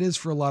scary as that is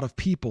for a lot of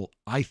people,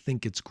 I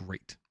think it's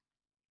great.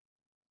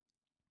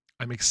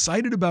 I'm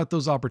excited about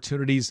those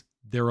opportunities.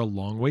 They're a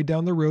long way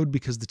down the road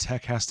because the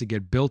tech has to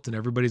get built and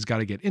everybody's got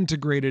to get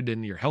integrated,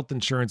 and your health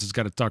insurance has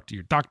got to talk to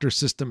your doctor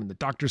system, and the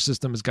doctor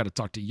system has got to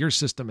talk to your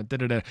system, and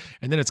and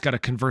then it's got to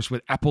converse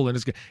with Apple,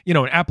 and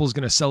and Apple's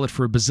going to sell it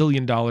for $1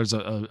 billion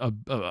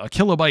a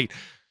kilobyte,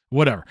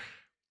 whatever.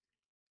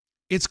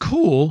 It's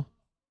cool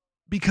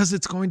because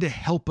it's going to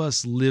help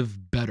us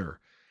live better.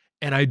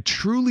 And I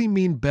truly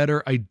mean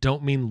better. I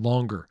don't mean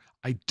longer.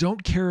 I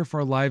don't care if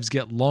our lives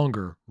get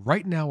longer.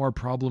 Right now, our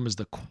problem is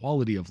the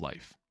quality of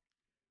life.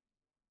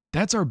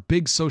 That's our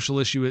big social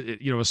issue,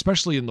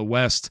 especially in the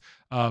West,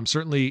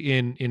 certainly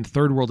in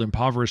third world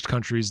impoverished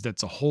countries.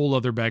 That's a whole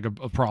other bag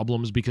of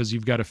problems because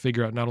you've got to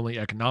figure out not only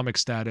economic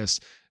status,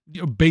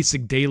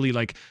 basic daily,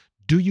 like,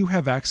 do you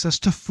have access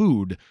to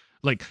food?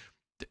 Like,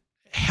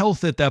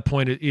 health at that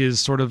point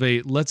is sort of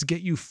a, let's get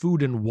you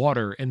food and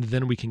water and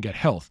then we can get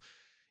health.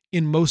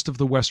 In most of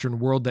the Western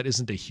world, that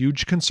isn't a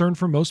huge concern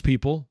for most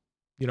people.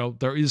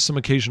 There is some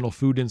occasional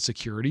food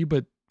insecurity,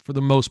 but for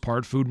the most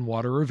part, food and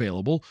water are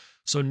available.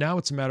 So now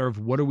it's a matter of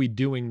what are we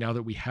doing now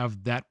that we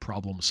have that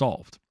problem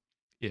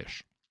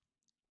solved-ish.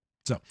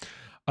 So,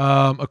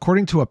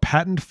 according to a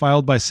patent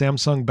filed by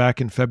Samsung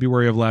back in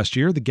February of last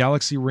year, the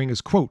Galaxy Ring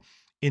is, quote,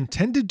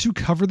 intended to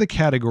cover the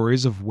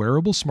categories of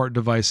wearable smart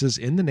devices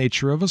in the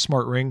nature of a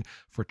smart ring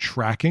for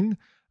tracking,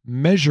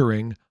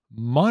 measuring,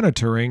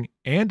 monitoring,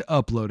 and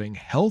uploading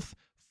health,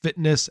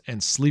 fitness,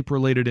 and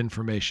sleep-related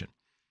information.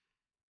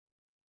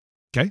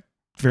 Okay,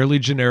 fairly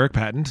generic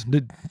patent.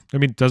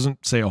 It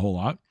doesn't say a whole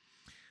lot.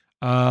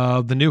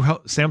 The new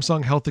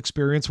Samsung Health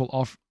Experience will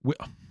offer...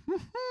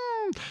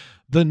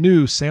 The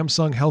new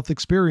Samsung Health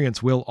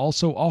Experience will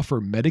also offer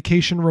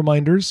medication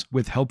reminders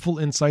with helpful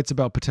insights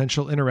about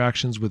potential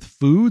interactions with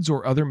foods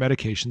or other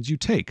medications you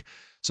take.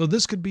 So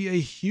this could be a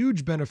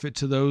huge benefit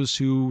to those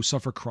who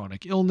suffer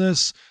chronic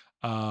illness,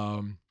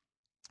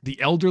 the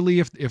elderly,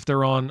 if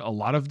they're on a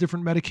lot of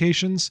different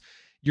medications.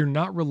 You're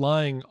not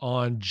relying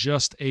on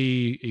just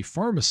a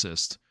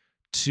pharmacist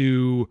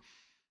to...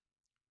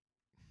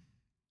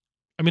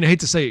 I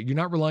hate to say it, you're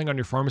not relying on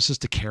your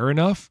pharmacist to care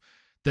enough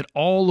that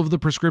all of the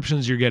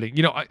prescriptions you're getting,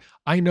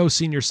 I know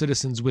senior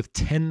citizens with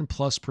 10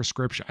 plus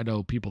prescriptions. I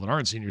know people that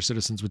aren't senior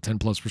citizens with 10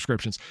 plus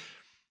prescriptions.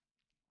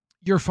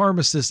 Your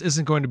pharmacist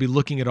isn't going to be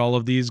looking at all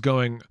of these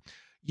going,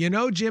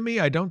 Jimmy,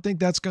 I don't think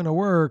that's going to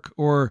work.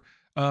 Or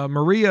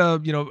Maria,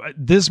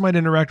 this might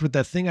interact with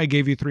that thing I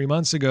gave you 3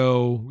 months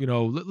ago.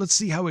 Let's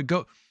see how it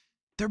goes.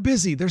 They're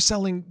busy. They're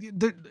selling,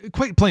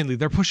 quite plainly,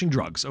 they're pushing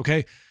drugs.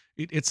 Okay.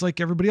 It's like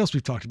everybody else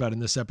we've talked about in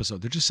this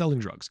episode. They're just selling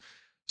drugs.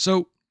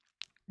 So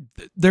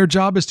their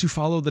job is to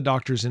follow the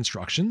doctor's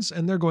instructions,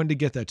 and they're going to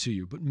get that to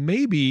you. But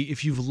maybe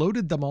if you've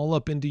loaded them all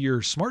up into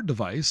your smart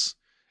device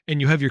and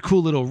you have your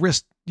cool little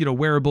wrist,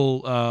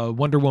 wearable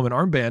Wonder Woman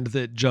armband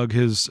that Jug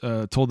has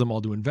told them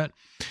all to invent,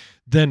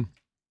 then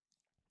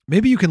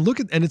maybe you can look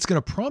at, and it's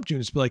going to prompt you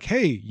and just be like,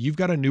 hey, you've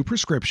got a new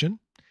prescription.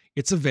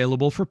 It's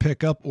available for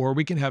pickup, or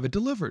we can have it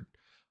delivered.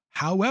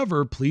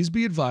 However, please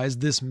be advised,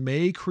 this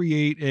may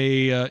create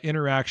a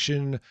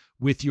interaction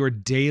with your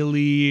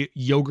daily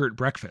yogurt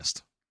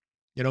breakfast.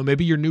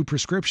 Maybe your new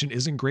prescription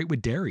isn't great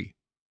with dairy.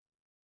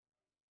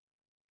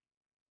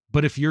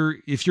 But if you're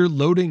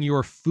loading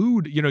your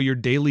food, your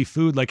daily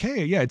food, like,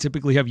 hey, yeah, I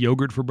typically have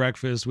yogurt for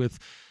breakfast with,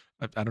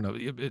 I don't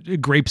know,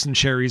 grapes and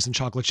cherries and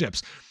chocolate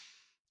chips.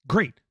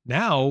 Great.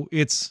 Now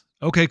it's,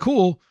 okay,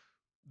 cool.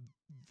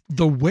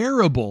 The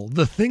wearable,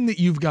 the thing that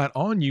you've got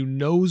on you,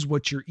 knows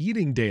what you're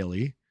eating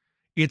daily.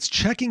 It's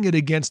checking it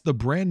against the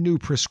brand new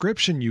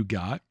prescription you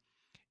got.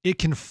 It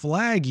can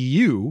flag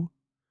you.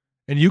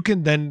 And you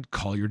can then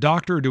call your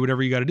doctor or do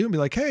whatever you got to do and be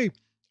like, hey,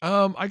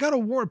 I got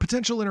a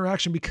potential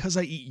interaction because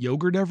I eat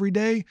yogurt every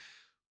day.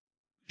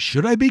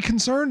 Should I be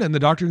concerned? And the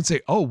doctor can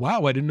say, oh,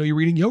 wow, I didn't know you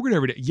were eating yogurt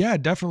every day. Yeah,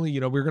 definitely.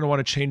 We're going to want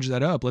to change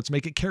that up. Let's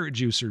make it carrot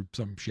juice or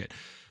some shit.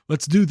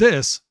 Let's do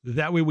this.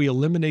 That way we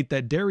eliminate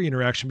that dairy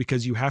interaction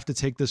because you have to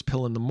take this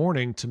pill in the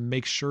morning to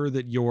make sure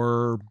that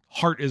your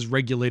heart is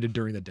regulated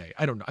during the day.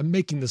 I don't know. I'm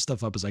making this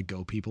stuff up as I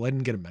go, people. I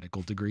didn't get a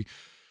medical degree.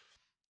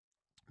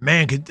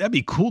 Man, that'd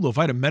be cool though if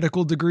I had a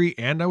medical degree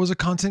and I was a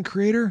content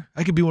creator.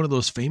 I could be one of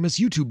those famous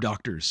YouTube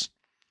doctors.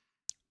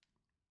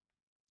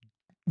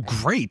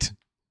 Great.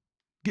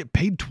 Get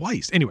paid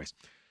twice. Anyways,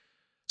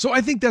 so I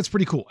think that's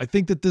pretty cool. I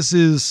think that this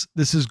is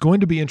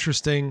going to be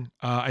interesting.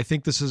 I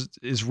think this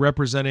is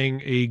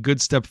representing a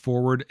good step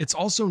forward. It's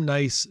also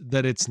nice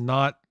that it's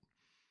not,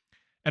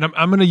 and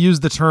I'm going to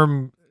use the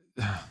term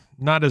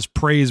not as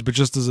praise, but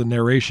just as a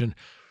narration.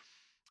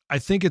 I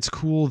think it's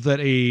cool that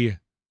a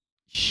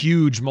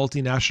huge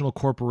multinational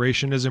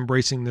corporation is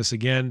embracing this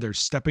again. They're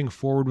stepping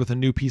forward with a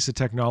new piece of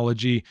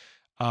technology.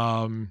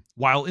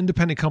 While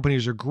independent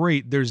companies are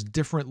great, there's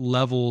different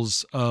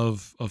levels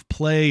of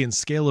play and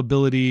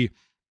scalability,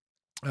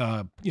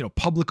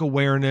 public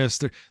awareness.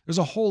 There's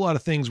a whole lot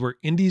of things where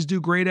indies do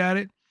great at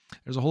it.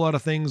 There's a whole lot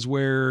of things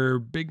where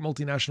big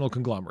multinational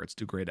conglomerates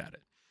do great at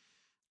it.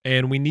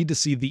 And we need to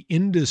see the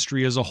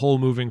industry as a whole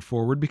moving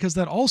forward, because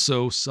that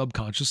also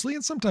subconsciously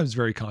and sometimes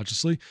very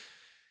consciously,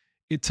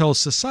 it tells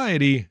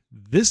society,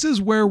 this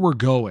is where we're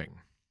going.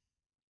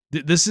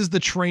 This is the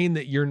train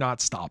that you're not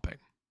stopping,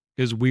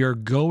 because we are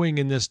going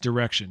in this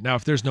direction. Now,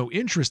 if there's no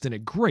interest in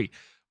it, great,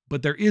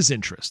 but there is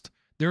interest.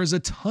 There is a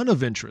ton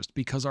of interest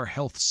because our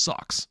health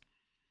sucks.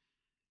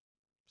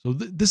 So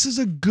this is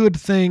a good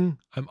thing.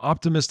 I'm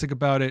optimistic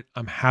about it.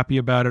 I'm happy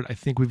about it. I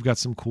think we've got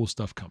some cool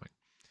stuff coming.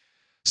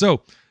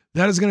 So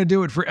that is going to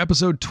do it for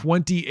episode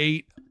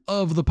 28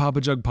 of the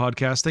PapaJugg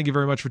Podcast. Thank you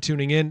very much for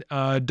tuning in.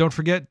 Don't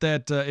forget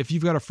that if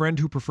you've got a friend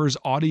who prefers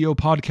audio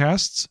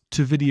podcasts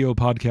to video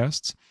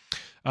podcasts,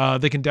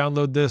 they can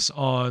download this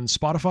on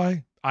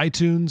Spotify,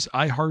 iTunes,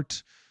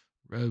 iHeart,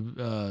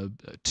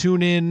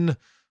 TuneIn,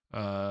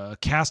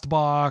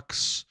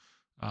 Castbox.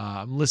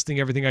 I'm listing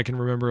everything I can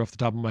remember off the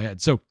top of my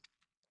head. So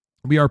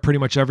we are pretty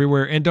much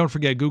everywhere. And don't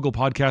forget, Google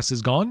Podcasts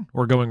is gone,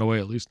 or going away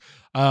at least.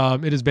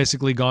 It is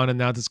basically gone, and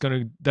now that's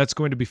going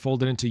to be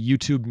folded into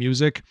YouTube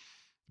Music.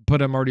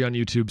 But I'm already on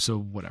YouTube, so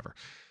whatever.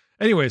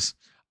 Anyways,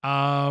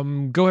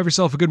 go have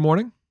yourself a good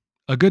morning,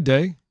 a good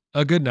day,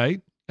 a good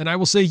night, and I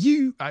will see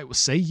you.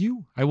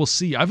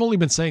 I've only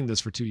been saying this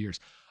for 2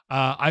 years.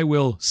 I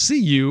will see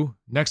you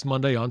next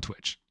Monday on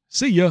Twitch.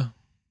 See ya.